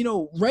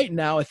right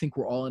now I think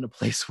we're all in a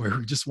place where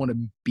we just want to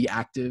be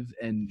active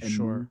and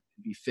Sure.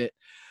 be fit.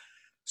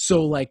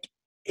 So like,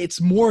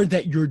 it's more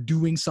that you're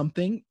doing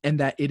something and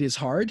that it is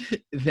hard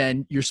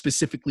than you're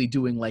specifically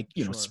doing like,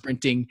 Sure.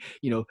 sprinting,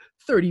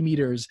 30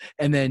 meters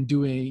and then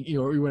doing,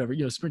 or whatever,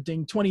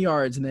 sprinting 20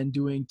 yards and then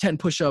doing 10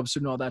 push-ups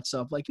and all that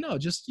stuff. Like, no,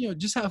 just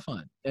have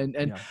fun. And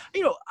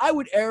I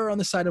would err on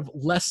the side of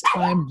less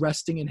time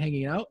resting and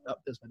hanging out. Oh,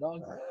 there's my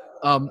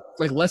dog.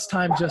 Like less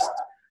time just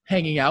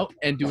hanging out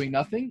and doing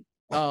nothing.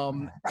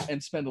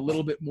 And spend a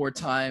little bit more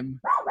time.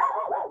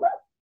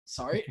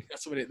 Sorry, got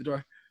somebody at the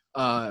door.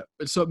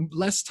 So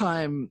less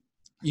time,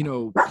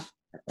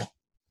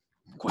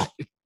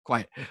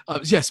 quiet.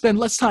 Spend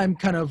less time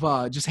kind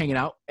of just hanging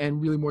out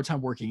and really more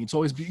time working. It's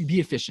always be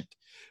efficient,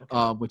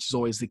 which is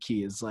always the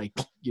key. Is like,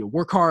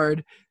 work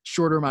hard,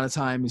 shorter amount of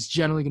time is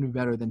generally going to be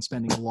better than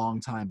spending a long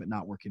time but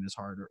not working as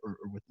hard or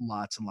with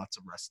lots and lots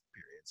of rest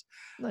periods.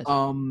 Nice.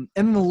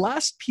 And then the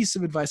last piece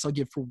of advice I'll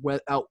give for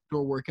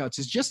outdoor workouts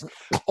is just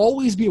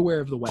always be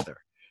aware of the weather.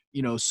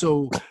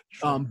 So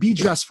be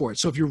dressed for it.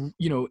 So if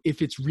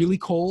if it's really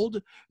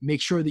cold, make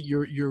sure that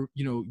you're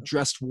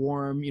dressed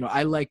warm.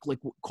 I like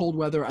cold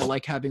weather. I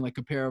like having like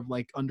a pair of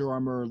like Under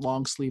Armour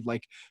long sleeve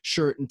like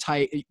shirt and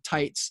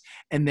tights,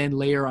 and then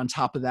layer on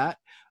top of that.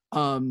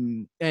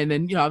 And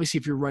then obviously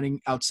if you're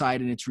running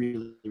outside and it's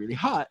really, really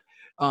hot,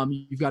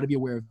 you've got to be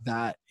aware of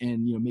that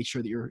and make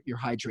sure that you're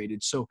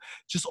hydrated. So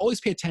just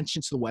always pay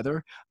attention to the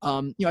weather.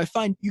 I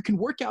find you can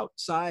work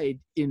outside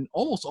in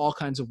almost all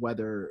kinds of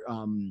weather,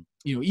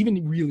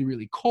 even really,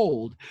 really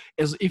cold,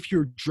 as if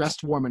you're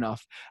dressed warm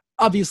enough.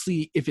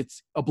 Obviously, if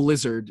it's a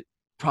blizzard,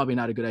 probably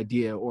not a good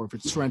idea, or if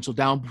it's torrential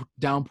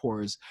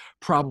downpours,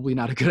 probably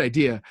not a good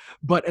idea.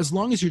 But as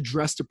long as you're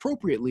dressed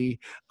appropriately,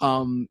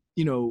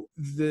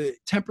 the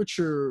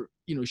temperature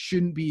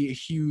shouldn't be a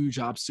huge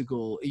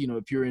obstacle,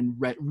 if you're in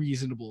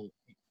reasonable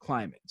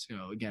climates.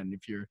 Again,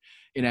 if you're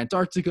in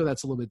Antarctica,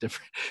 that's a little bit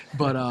different.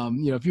 But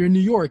if you're in New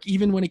York,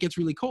 even when it gets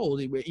really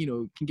cold, it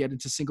can get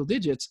into single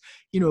digits.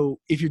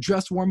 If you're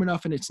dressed warm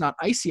enough and it's not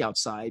icy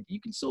outside, you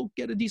can still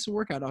get a decent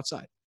workout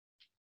outside.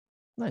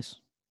 Nice.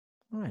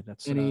 All right.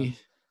 That's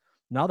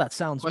no, that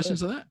sounds questions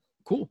good. on that.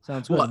 Cool.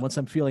 Sounds good. Once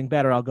I'm feeling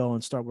better, I'll go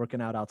and start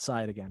working out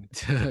outside again.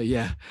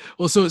 Yeah.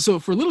 Well, so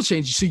for a little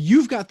change, so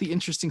you've got the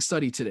interesting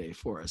study today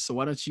for us. So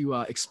why don't you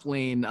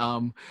explain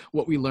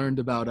what we learned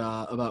about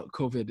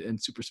COVID and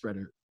super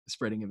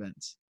spreading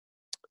events?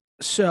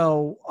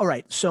 So, all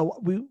right. So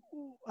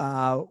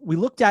we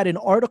looked at an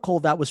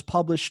article that was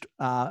published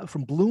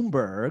from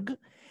Bloomberg,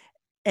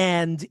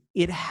 and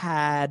it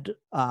had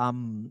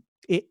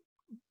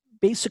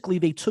basically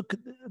they took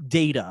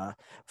data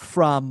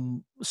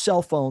from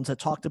cell phones that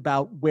talked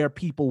about where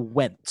people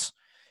went.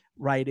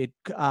 Right.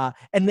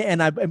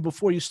 And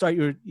before you start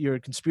your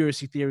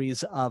conspiracy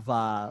theories of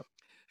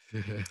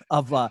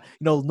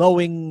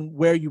knowing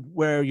where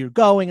you're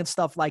going and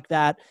stuff like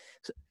that.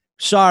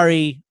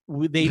 Sorry,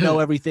 they know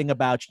everything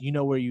about you. You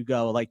know where you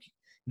go. Like,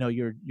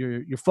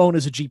 your phone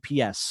is a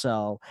GPS.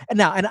 So,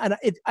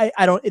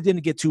 it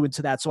didn't get too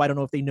into that. So I don't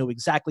know if they know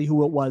exactly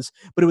who it was,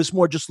 but it was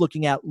more just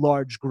looking at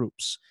large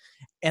groups.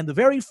 And the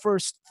very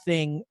first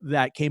thing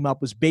that came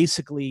up was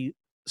basically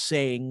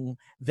saying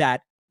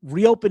that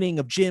reopening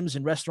of gyms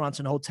and restaurants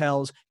and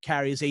hotels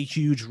carries a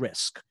huge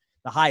risk,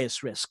 the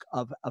highest risk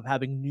of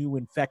having new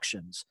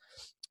infections.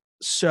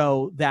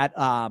 So that,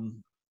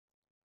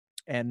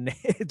 and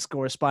it's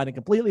corresponding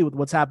completely with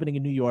what's happening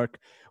in New York,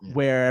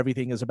 where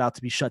everything is about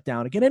to be shut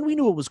down again. And we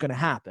knew it was going to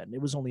happen.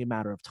 It was only a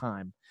matter of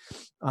time.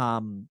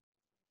 And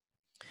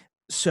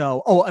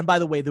by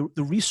the way, the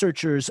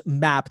researchers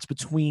mapped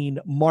between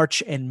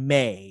March and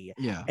May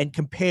and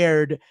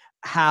compared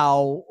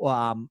how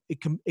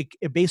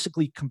it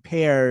basically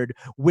compared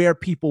where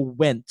people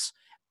went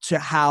to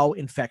how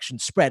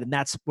infections spread. And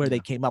that's where they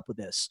came up with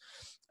this.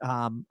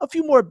 A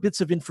few more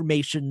bits of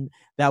information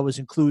that was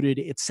included.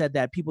 It said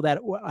that people that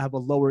have a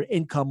lower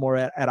income or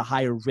at a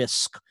higher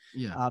risk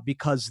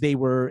because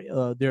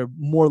they're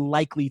more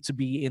likely to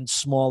be in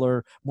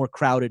smaller, more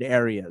crowded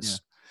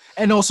areas. Yeah.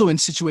 And also in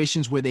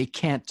situations where they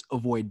can't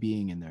avoid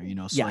being in there,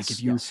 So like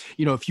if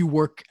if you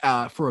work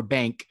for a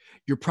bank,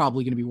 you're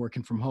probably going to be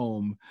working from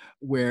home.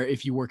 Where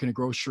if you work in a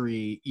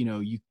grocery,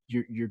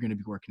 you're going to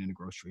be working in a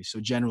grocery. So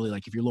generally,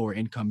 like if you're lower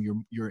income,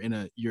 you're in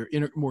a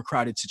more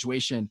crowded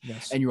situation,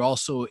 and you're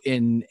also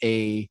in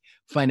a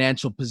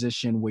financial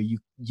position where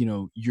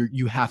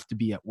you have to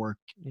be at work,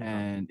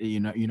 and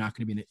you're not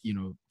going to be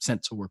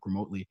sent to work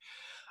remotely.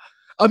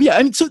 So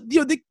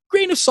the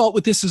grain of salt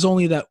with this is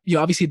only that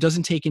obviously it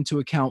doesn't take into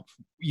account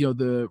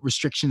the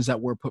restrictions that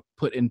were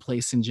put in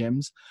place in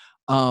gyms.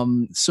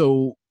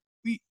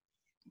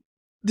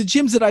 The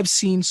gyms that I've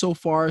seen so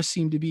far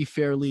seem to be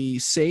fairly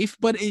safe,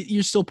 but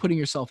you're still putting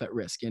yourself at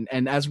risk.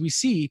 And as we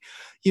see,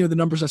 the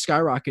numbers are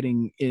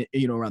skyrocketing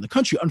around the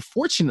country.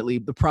 Unfortunately,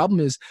 the problem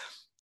is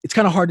it's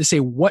kind of hard to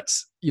say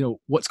what's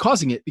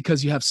causing it,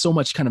 because you have so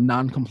much kind of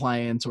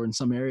non-compliance, or in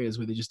some areas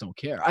where they just don't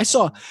care.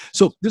 So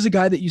there's a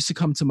guy that used to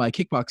come to my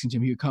kickboxing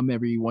gym. He would come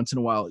every once in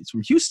a while. He's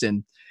from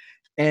Houston.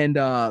 And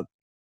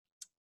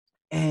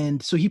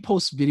so he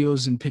posts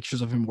videos and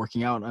pictures of him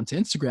working out onto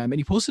Instagram. And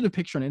he posted a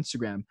picture on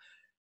Instagram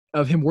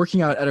of him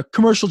working out at a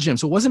commercial gym.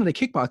 So it wasn't at a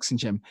kickboxing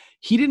gym.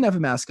 He didn't have a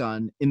mask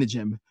on in the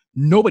gym.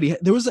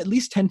 There was at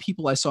least 10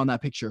 people I saw in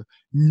that picture.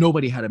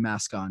 Nobody had a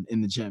mask on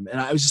in the gym. And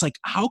I was just like,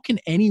 how can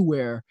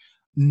anywhere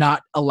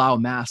not allow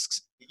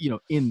masks,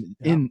 in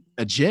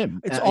a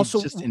gym? It's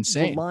also just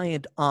insane.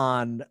 Reliant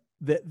on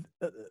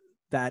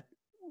that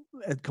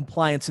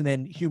compliance and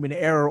then human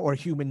error or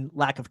human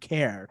lack of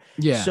care.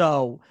 Yeah.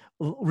 So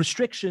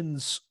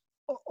restrictions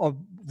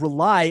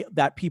rely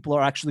that people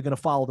are actually going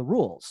to follow the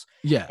rules.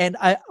 Yeah. And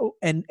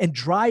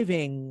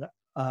driving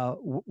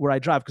where I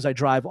drive, because I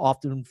drive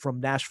often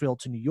from Nashville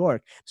to New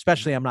York,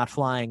 especially I'm not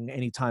flying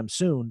anytime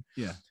soon.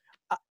 Yeah.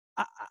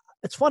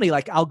 It's funny,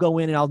 like I'll go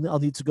in and I'll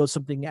need to go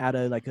something at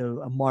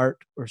a mart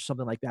or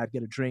something like that,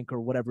 get a drink or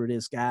whatever it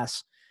is,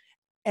 gas.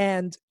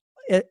 And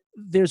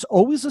there's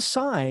always a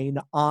sign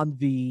on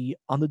the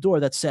door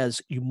that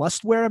says you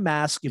must wear a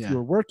mask if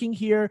you're working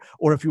here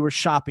or if you were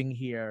shopping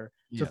here,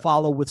 to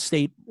follow with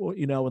state,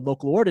 and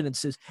local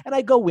ordinances. And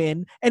I go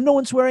in and no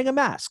one's wearing a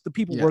mask. The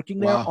people working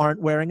there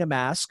aren't wearing a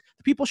mask.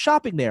 The people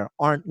shopping there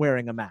aren't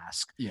wearing a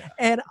mask. Yeah.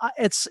 And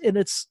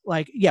it's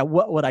like,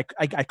 what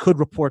I could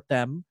report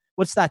them.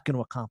 What's that going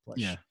to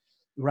accomplish? Yeah.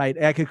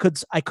 Right. I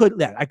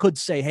could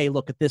say, hey,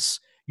 look at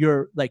this.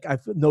 You're like,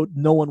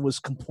 no one was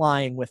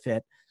complying with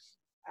it.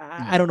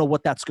 I don't know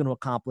what that's going to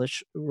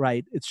accomplish.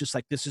 Right. It's just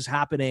like, this is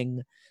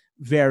happening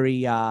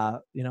very,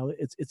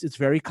 it's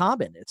very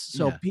common.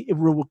 It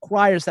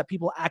requires that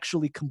people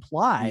actually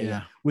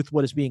comply with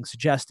what is being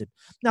suggested.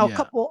 Now,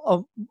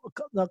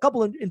 a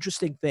couple of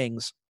interesting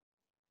things,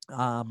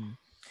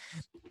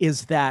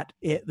 is that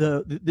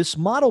this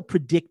model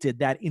predicted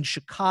that in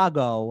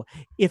Chicago,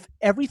 if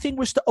everything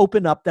was to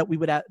open up, that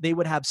they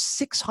would have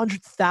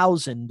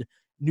 600,000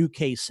 new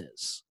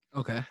cases.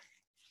 Okay.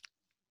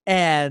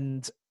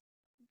 And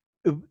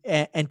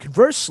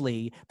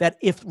conversely, that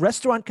if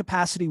restaurant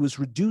capacity was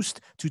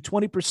reduced to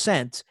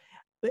 20%,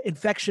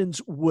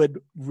 infections would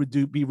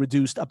be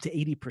reduced up to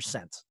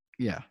 80%.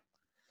 Yeah.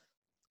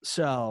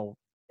 So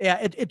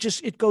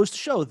it goes to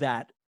show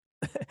that.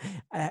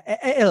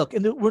 Look,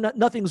 and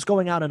nothing's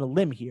going out on a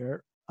limb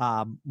here.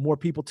 More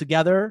people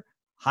together,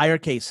 higher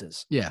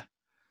cases. Yeah,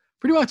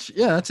 pretty much.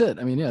 Yeah, that's it.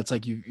 I mean, it's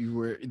like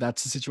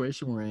that's the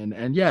situation we're in.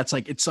 And it's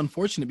like, it's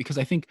unfortunate because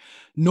I think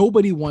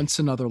nobody wants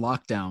another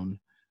lockdown.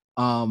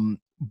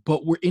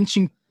 But we're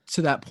inching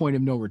to that point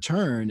of no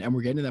return, and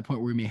we're getting to that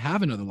point where we may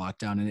have another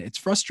lockdown. And it's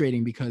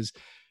frustrating because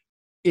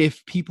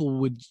if we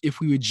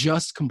would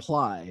just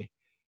comply,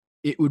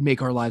 it would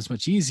make our lives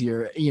much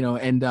easier,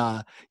 and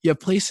you have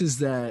places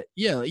that,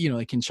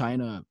 like in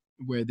China,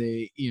 where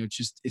they,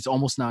 just, it's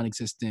almost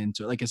non-existent,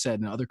 or like I said,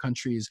 in other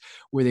countries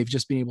where they've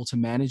just been able to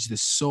manage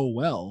this so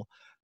well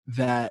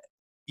that,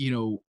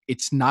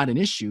 it's not an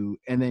issue.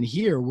 And then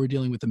here we're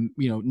dealing with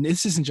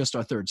this isn't just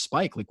our third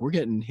spike. Like, we're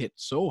getting hit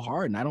so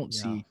hard, and I don't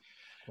see,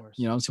 I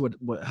don't see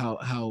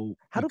how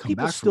do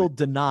people still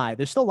deny?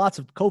 There's still lots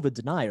of COVID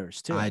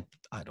deniers too. I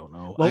don't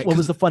know. What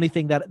was the funny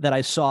thing that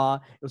I saw?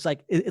 It was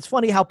like, it's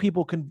funny how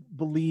people can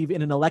believe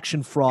in an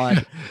election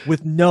fraud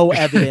with no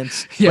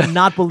evidence, but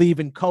not believe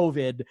in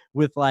COVID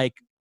with, like,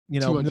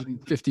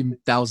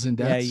 250,000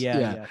 deaths.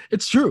 Yeah.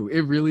 It's true.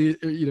 It really,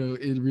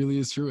 it really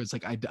is true. It's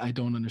like, I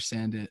don't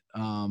understand it.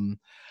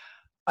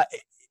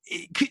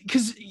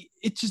 Because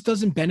it just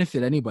doesn't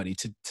benefit anybody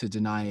to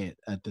deny it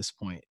at this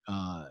point.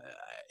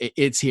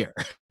 It's here,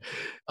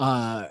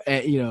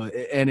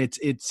 and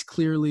it's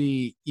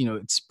clearly,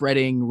 it's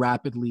spreading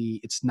rapidly.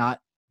 It's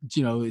not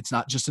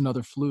just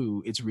another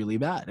flu. It's really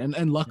bad.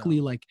 And luckily,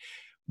 like,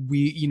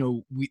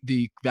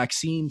 the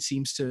vaccine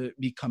seems to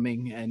be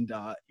coming and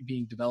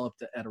being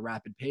developed at a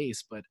rapid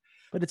pace, but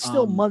it's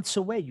still months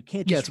away. You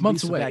can't just it's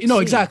months away.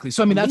 Exactly.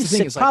 So I mean, that's the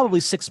thing. Is probably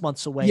 6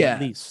 months away at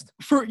least.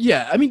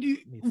 I mean,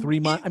 3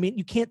 months. I mean,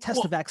 you can't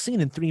test a vaccine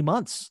in 3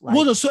 months.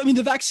 No. So I mean,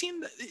 the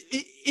vaccine,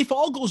 if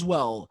all goes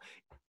well,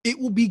 it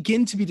will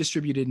begin to be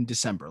distributed in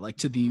December, like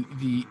to the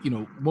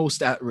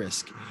most at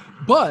risk.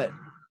 But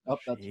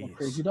that's a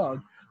crazy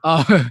dog.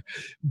 To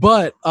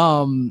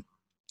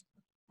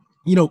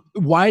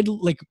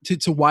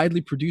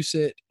widely produce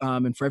it,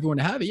 and for everyone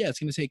to have it, it's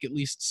going to take at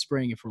least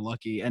spring if we're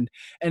lucky, and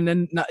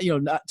then not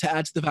to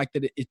add to the fact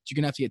that you're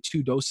going to have to get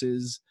 2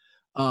 doses.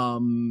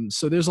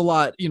 So there's a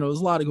lot, there's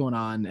a lot going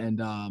on,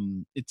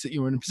 and it's,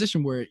 we're in a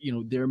position where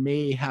there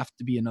may have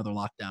to be another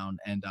lockdown,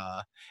 and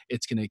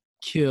it's going to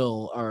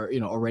kill our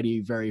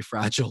already very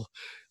fragile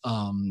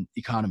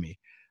economy,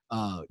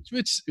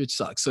 which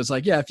sucks. So it's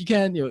like, if you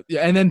can,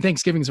 and then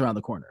Thanksgiving's around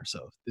the corner,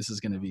 so this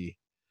is going to be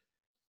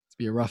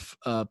a rough,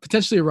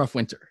 potentially a rough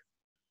winter.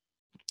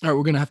 All right,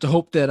 we're going to have to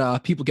hope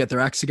that people get their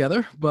acts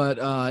together. But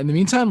in the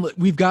meantime,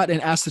 we've got an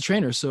Ask the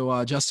Trainer.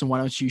 So, Justin, why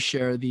don't you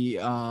share the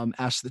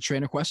Ask the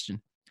Trainer question?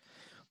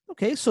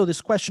 Okay, so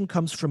this question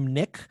comes from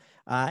Nick.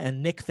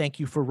 And Nick, thank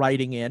you for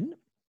writing in.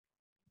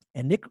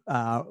 And Nick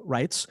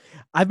writes,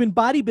 I've been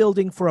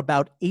bodybuilding for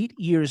about 8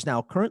 years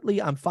now.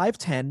 Currently, I'm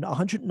 5'10",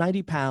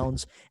 190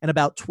 pounds, and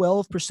about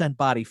 12%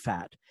 body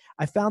fat.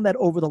 I found that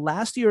over the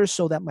last year or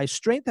so that my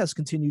strength has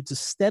continued to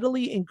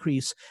steadily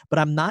increase, but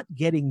I'm not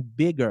getting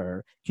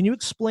bigger. Can you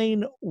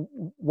explain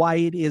why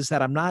it is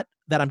that I'm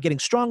getting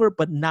stronger,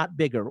 but not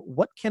bigger?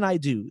 What can I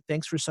do?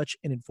 Thanks for such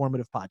an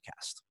informative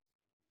podcast.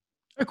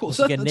 Very cool.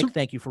 So again, Nick,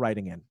 thank you for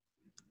writing in.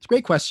 It's a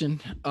great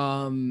question.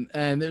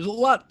 And there's a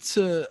lot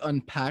to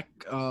unpack.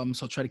 So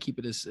I'll try to keep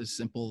it as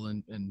simple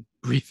and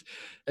brief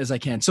as I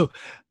can. So,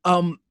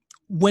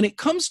 when it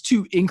comes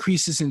to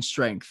increases in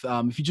strength,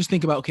 if you just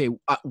think about, okay,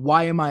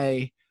 why am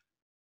I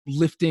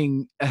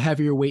lifting a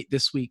heavier weight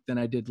this week than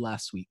I did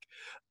last week?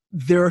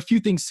 There are a few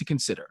things to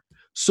consider.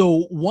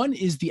 So one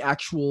is the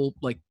actual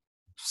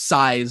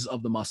size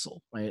of the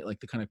muscle, right? Like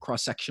the kind of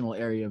cross-sectional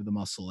area of the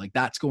muscle, like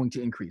that's going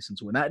to increase. And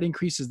so when that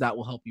increases, that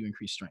will help you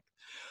increase strength.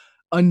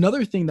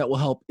 Another thing that will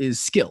help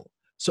is skill.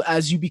 So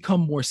as you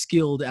become more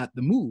skilled at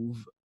the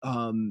move,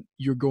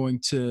 you're going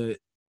to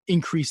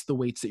increase the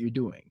weights that you're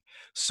doing.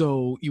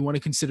 So you want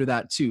to consider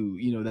that too.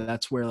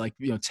 That's where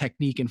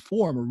technique and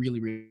form are really,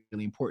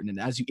 really important. And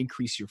as you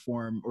increase your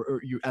form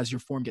as your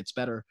form gets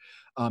better,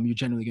 you're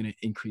generally going to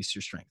increase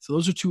your strength. So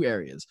those are 2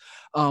 areas.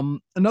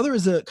 Another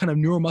is a kind of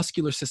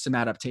neuromuscular system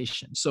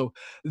adaptation. So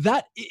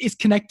that is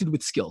connected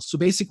with skills. So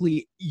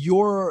basically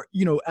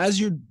as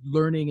you're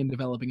learning and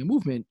developing a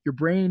movement, your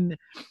brain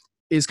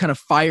is kind of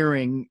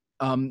firing.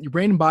 Your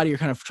brain and body are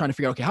kind of trying to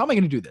figure out, okay, how am I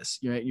going to do this?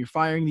 You're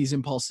firing these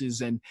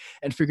impulses and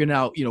figuring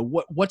out,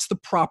 what's the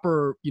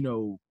proper,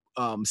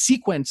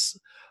 sequence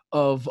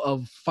of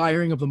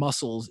firing of the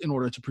muscles in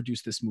order to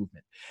produce this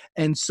movement.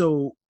 And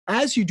so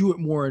as you do it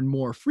more and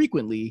more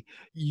frequently,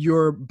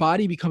 your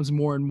body becomes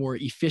more and more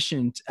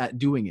efficient at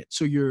doing it.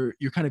 So you're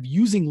kind of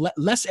using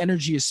less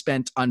energy is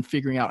spent on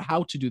figuring out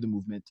how to do the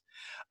movement.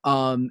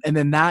 And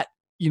then that,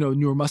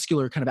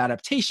 neuromuscular kind of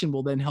adaptation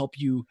will then help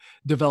you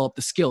develop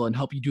the skill and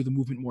help you do the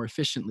movement more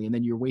efficiently. And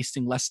then you're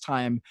wasting less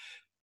time.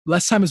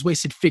 Less time is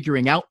wasted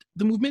figuring out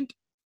the movement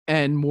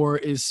and more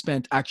is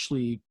spent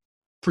actually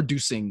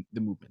producing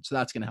the movement. So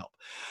that's going to help.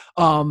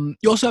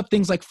 You also have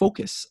things like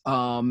focus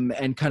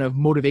and kind of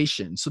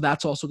motivation. So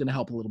that's also going to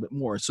help a little bit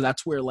more. So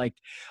that's where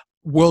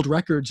world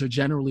records are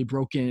generally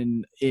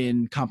broken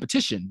in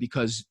competition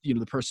because,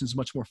 the person's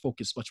much more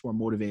focused, much more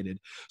motivated.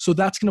 So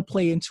that's going to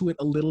play into it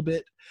a little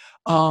bit.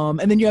 And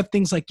then you have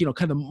things like,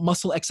 kind of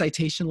muscle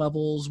excitation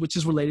levels, which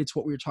is related to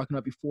what we were talking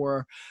about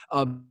before,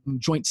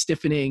 joint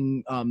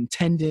stiffening,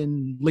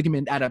 tendon,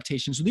 ligament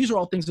adaptation. So these are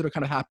all things that are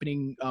kind of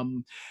happening,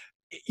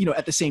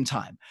 at the same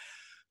time.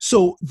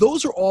 So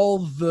those are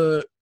all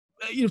the,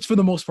 for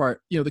the most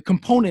part, the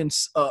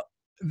components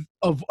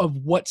of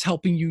what's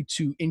helping you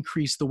to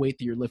increase the weight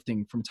that you're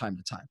lifting from time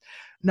to time.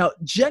 Now,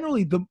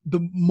 generally,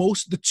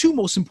 the two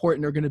most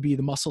important are going to be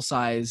the muscle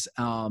size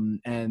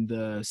and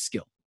the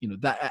skill.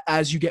 That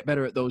as you get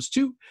better at those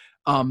two,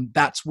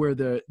 that's where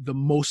the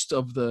most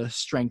of the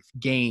strength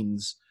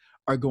gains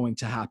are going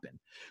to happen.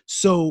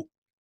 So,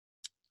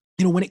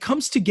 when it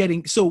comes to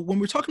when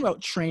we're talking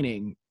about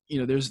training,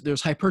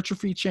 there's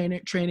hypertrophy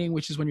training,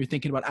 which is when you're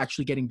thinking about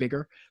actually getting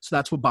bigger. So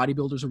that's what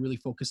bodybuilders are really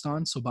focused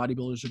on. So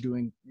bodybuilders are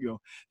doing,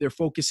 their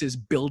focus is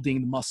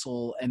building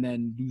muscle and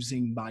then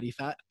losing body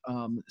fat,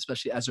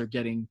 especially as they're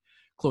getting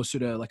closer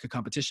to like a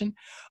competition.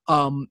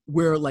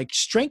 Where like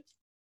strength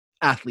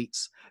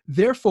athletes,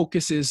 their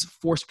focus is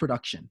force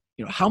production.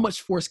 How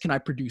much force can I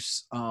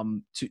produce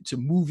to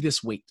move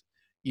this weight,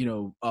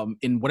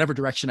 in whatever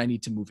direction I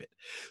need to move it.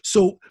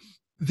 So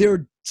there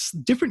are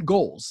different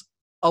goals.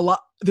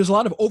 There's a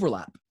lot of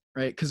overlap,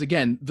 right? Because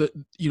again,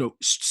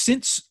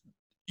 since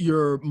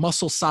your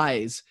muscle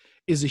size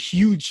is a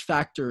huge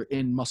factor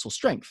in muscle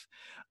strength,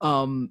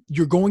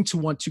 you're going to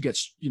want to get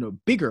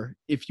bigger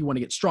if you want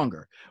to get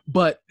stronger.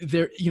 But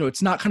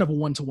it's not kind of a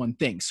one-to-one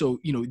thing. So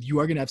you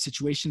are going to have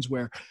situations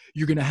where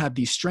you're going to have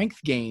these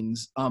strength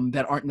gains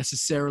that aren't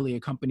necessarily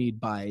accompanied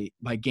by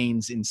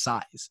gains in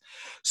size.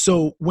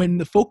 So when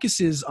the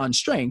focus is on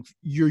strength,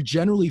 you're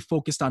generally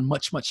focused on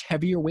much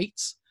heavier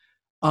weights.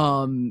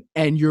 And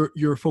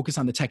you're focused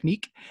on the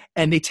technique,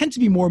 and they tend to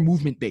be more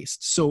movement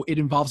based. So it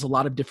involves a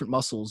lot of different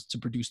muscles to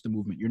produce the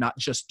movement. You're not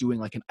just doing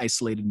like an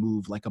isolated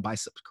move, like a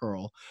bicep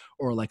curl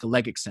or like a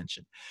leg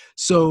extension.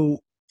 So,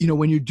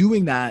 when you're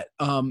doing that,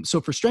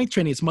 so for strength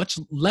training, it's much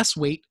less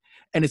weight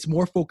and it's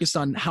more focused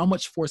on how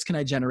much force can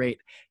I generate?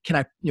 Can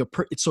I,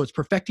 so it's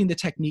perfecting the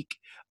technique,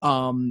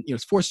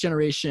 it's force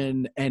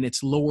generation, and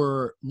it's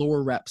lower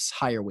reps,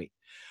 higher weight.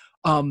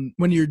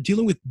 When you're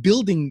dealing with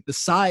building the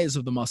size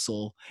of the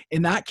muscle,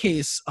 in that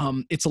case,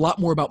 it's a lot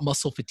more about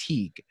muscle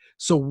fatigue.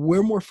 So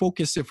we're more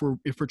focused if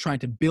we're trying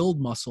to build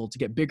muscle to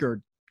get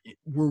bigger,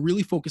 we're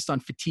really focused on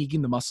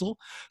fatiguing the muscle.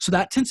 So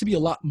that tends to be a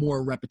lot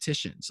more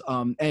repetitions.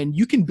 And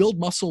you can build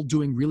muscle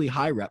doing really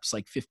high reps,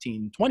 like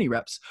 15, 20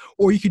 reps,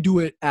 or you could do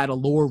it at a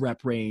lower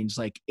rep range,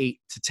 like 8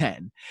 to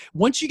 10.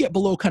 Once you get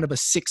below kind of a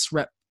 6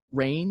 rep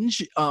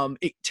range,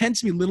 it tends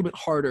to be a little bit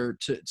harder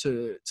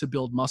to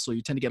build muscle.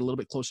 You tend to get a little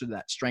bit closer to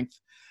that strength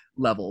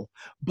level.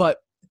 But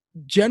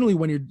generally,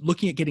 when you're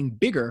looking at getting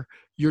bigger,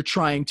 you're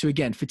trying to,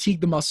 again,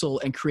 fatigue the muscle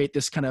and create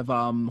this kind of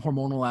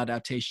hormonal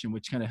adaptation,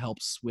 which kind of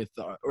helps with,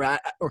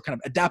 or kind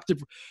of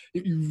adaptive,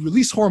 you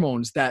release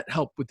hormones that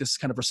help with this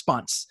kind of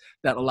response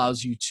that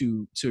allows you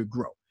to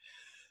grow.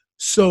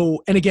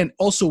 So, and again,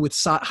 also with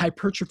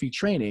hypertrophy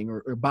training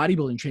or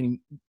bodybuilding training,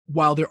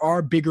 while there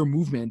are bigger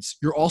movements,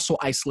 you're also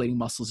isolating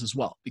muscles as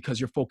well,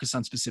 because you're focused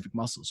on specific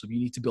muscles. So if you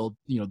need to build,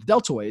 the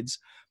deltoids,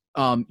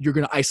 you're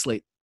going to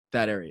isolate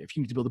that area. If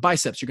you need to build the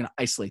biceps, you're going to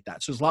isolate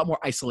that. So there's a lot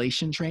more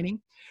isolation training,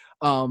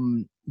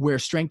 where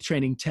strength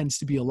training tends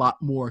to be a lot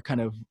more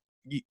kind of,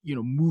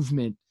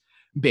 movement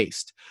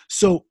based.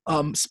 So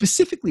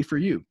specifically for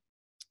you,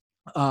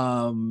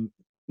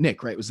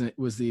 Nick, right, was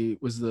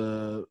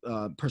the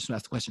person who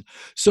asked the question.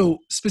 So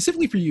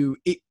specifically for you,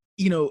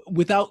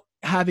 without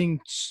having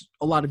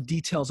a lot of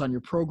details on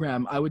your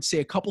program, I would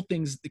say a couple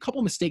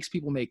mistakes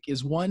people make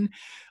is one,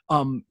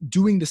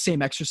 doing the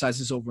same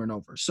exercises over and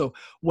over. So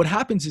what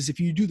happens is if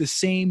you do the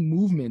same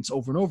movements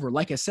over and over,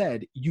 like I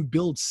said, you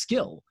build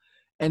skill.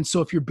 And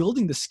so if you're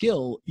building the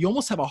skill, you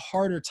almost have a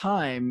harder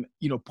time,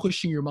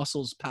 pushing your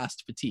muscles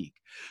past fatigue.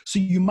 So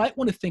you might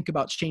want to think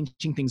about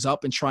changing things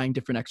up and trying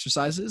different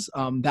exercises.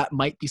 That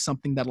might be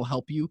something that'll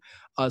help you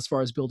as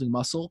far as building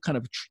muscle, kind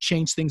of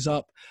change things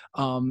up,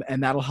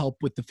 and that'll help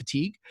with the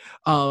fatigue.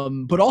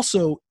 But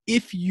also,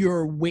 if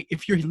you're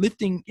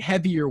lifting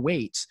heavier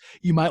weights,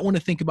 you might want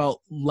to think about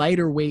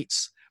lighter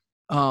weights,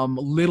 a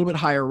little bit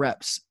higher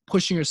reps,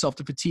 pushing yourself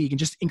to fatigue, and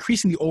just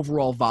increasing the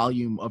overall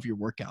volume of your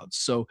workouts.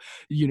 So,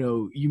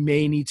 you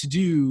may need to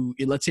do,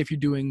 let's say if you're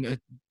doing a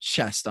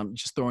chest, I'm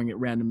just throwing it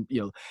random,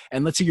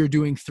 and let's say you're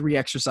doing 3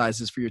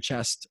 exercises for your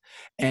chest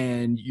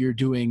and you're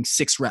doing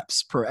 6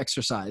 reps per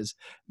exercise.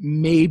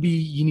 Maybe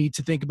you need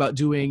to think about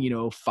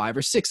doing, 5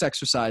 or 6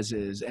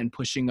 exercises and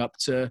pushing up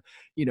to,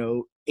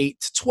 8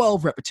 to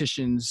 12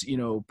 repetitions,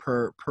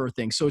 per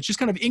thing. So it's just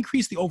kind of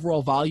increase the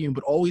overall volume,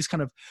 but always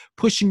kind of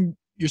pushing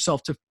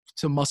yourself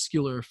to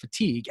muscular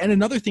fatigue. And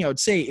another thing I would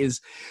say is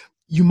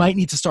you might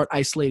need to start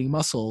isolating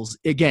muscles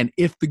again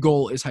if the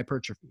goal is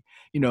hypertrophy.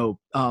 So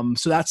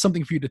that's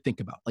something for you to think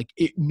about. Like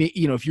it may,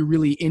 if you're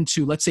really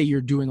into, let's say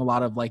you're doing a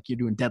lot of you're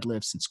doing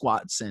deadlifts and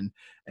squats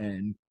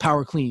and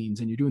power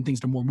cleans and you're doing things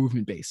that are more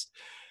movement based.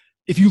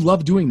 If you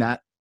love doing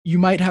that, you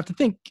might have to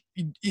think,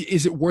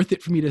 is it worth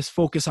it for me to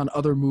focus on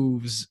other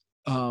moves?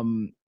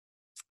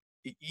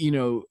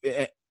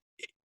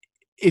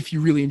 If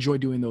you really enjoy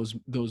doing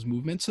those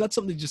movements. So that's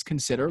something to just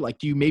consider. Like,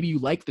 maybe you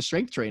like the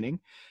strength training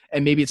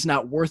and maybe it's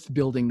not worth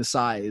building the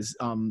size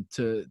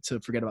to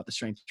forget about the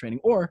strength training.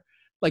 Or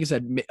like I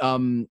said,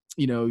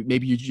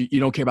 maybe you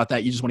don't care about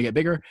that. You just want to get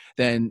bigger,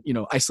 then,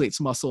 isolate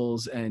some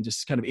muscles and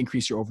just kind of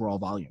increase your overall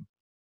volume.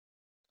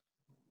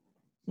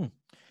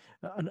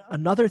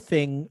 Another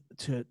thing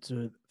to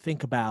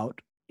think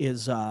about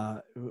is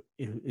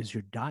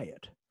your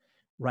diet,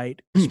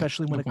 right?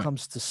 Especially when it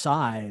comes to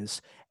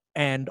size.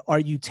 And are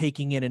you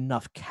taking in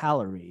enough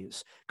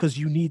calories? Because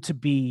you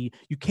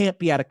can't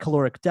be at a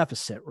caloric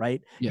deficit,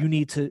 right? Yeah. You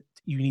need to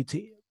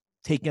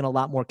take in a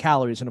lot more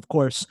calories. And of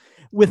course,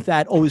 with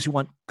that, always you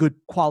want good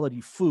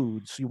quality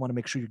food. So you want to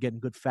make sure you're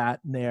getting good fat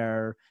in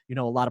there,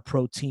 a lot of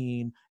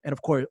protein. And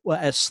of course,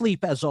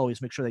 sleep, as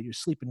always, make sure that you're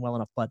sleeping well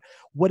enough. But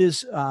what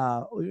is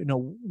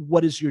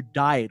your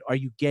diet? Are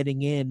you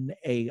getting in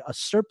a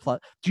surplus?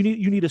 Do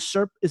you need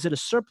is it a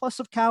surplus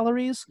of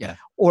calories? Yeah.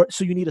 Or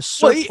so you need a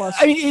surplus? Well,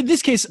 I mean, in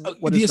this case,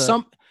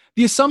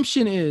 the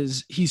assumption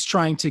is he's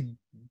trying to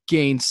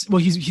gain,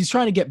 he's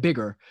trying to get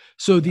bigger.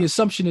 So the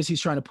assumption is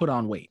he's trying to put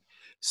on weight.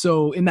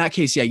 So in that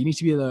case, yeah, you need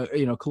to be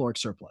in a caloric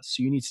surplus.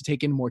 So you need to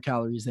take in more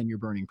calories than you're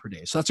burning per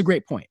day. So that's a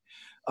great point.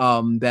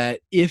 That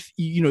if,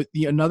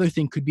 another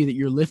thing could be that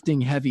you're lifting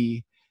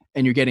heavy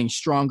and you're getting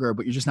stronger,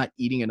 but you're just not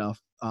eating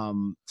enough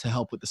to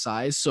help with the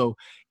size. So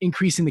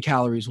increasing the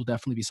calories will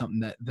definitely be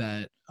something that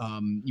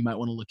you might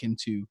want to look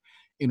into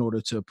in order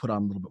to put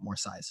on a little bit more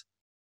size.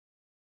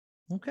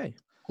 Okay.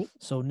 Cool.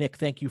 So Nick,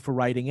 thank you for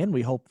writing in.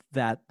 We hope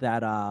that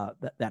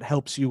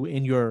helps you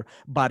in your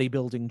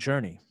bodybuilding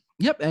journey.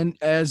 Yep. And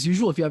as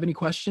usual, if you have any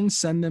questions,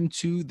 send them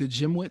to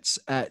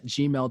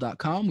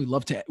thegymwits@gmail.com. We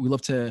love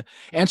to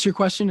answer your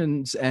question,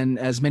 and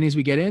as many as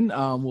we get in,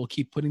 we'll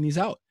keep putting these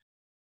out.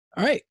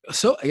 All right.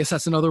 So I guess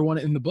that's another one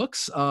in the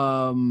books.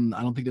 I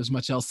don't think there's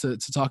much else to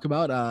talk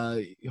about.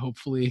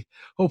 Hopefully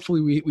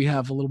we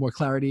have a little more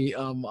clarity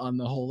on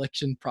the whole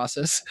election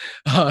process,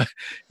 or at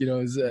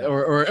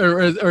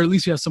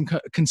least we have some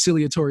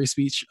conciliatory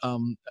speech,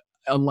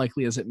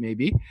 unlikely as it may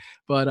be.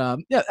 But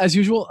yeah, as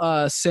usual,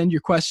 send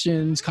your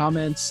questions,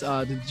 comments to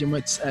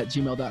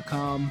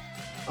thegymwits@gmail.com.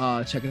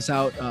 Check us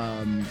out,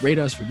 rate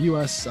us, review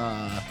us.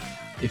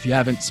 If you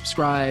haven't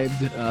subscribed,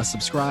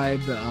 subscribe,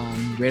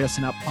 rate us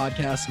in Apple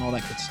Podcasts and all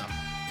that good stuff.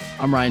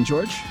 I'm Ryan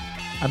George.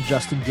 I'm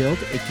Justin Guild,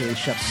 aka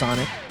Chef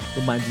Sonic,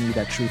 reminding you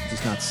that truth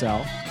does not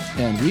sell.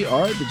 And we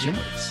are the Gym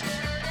Wits.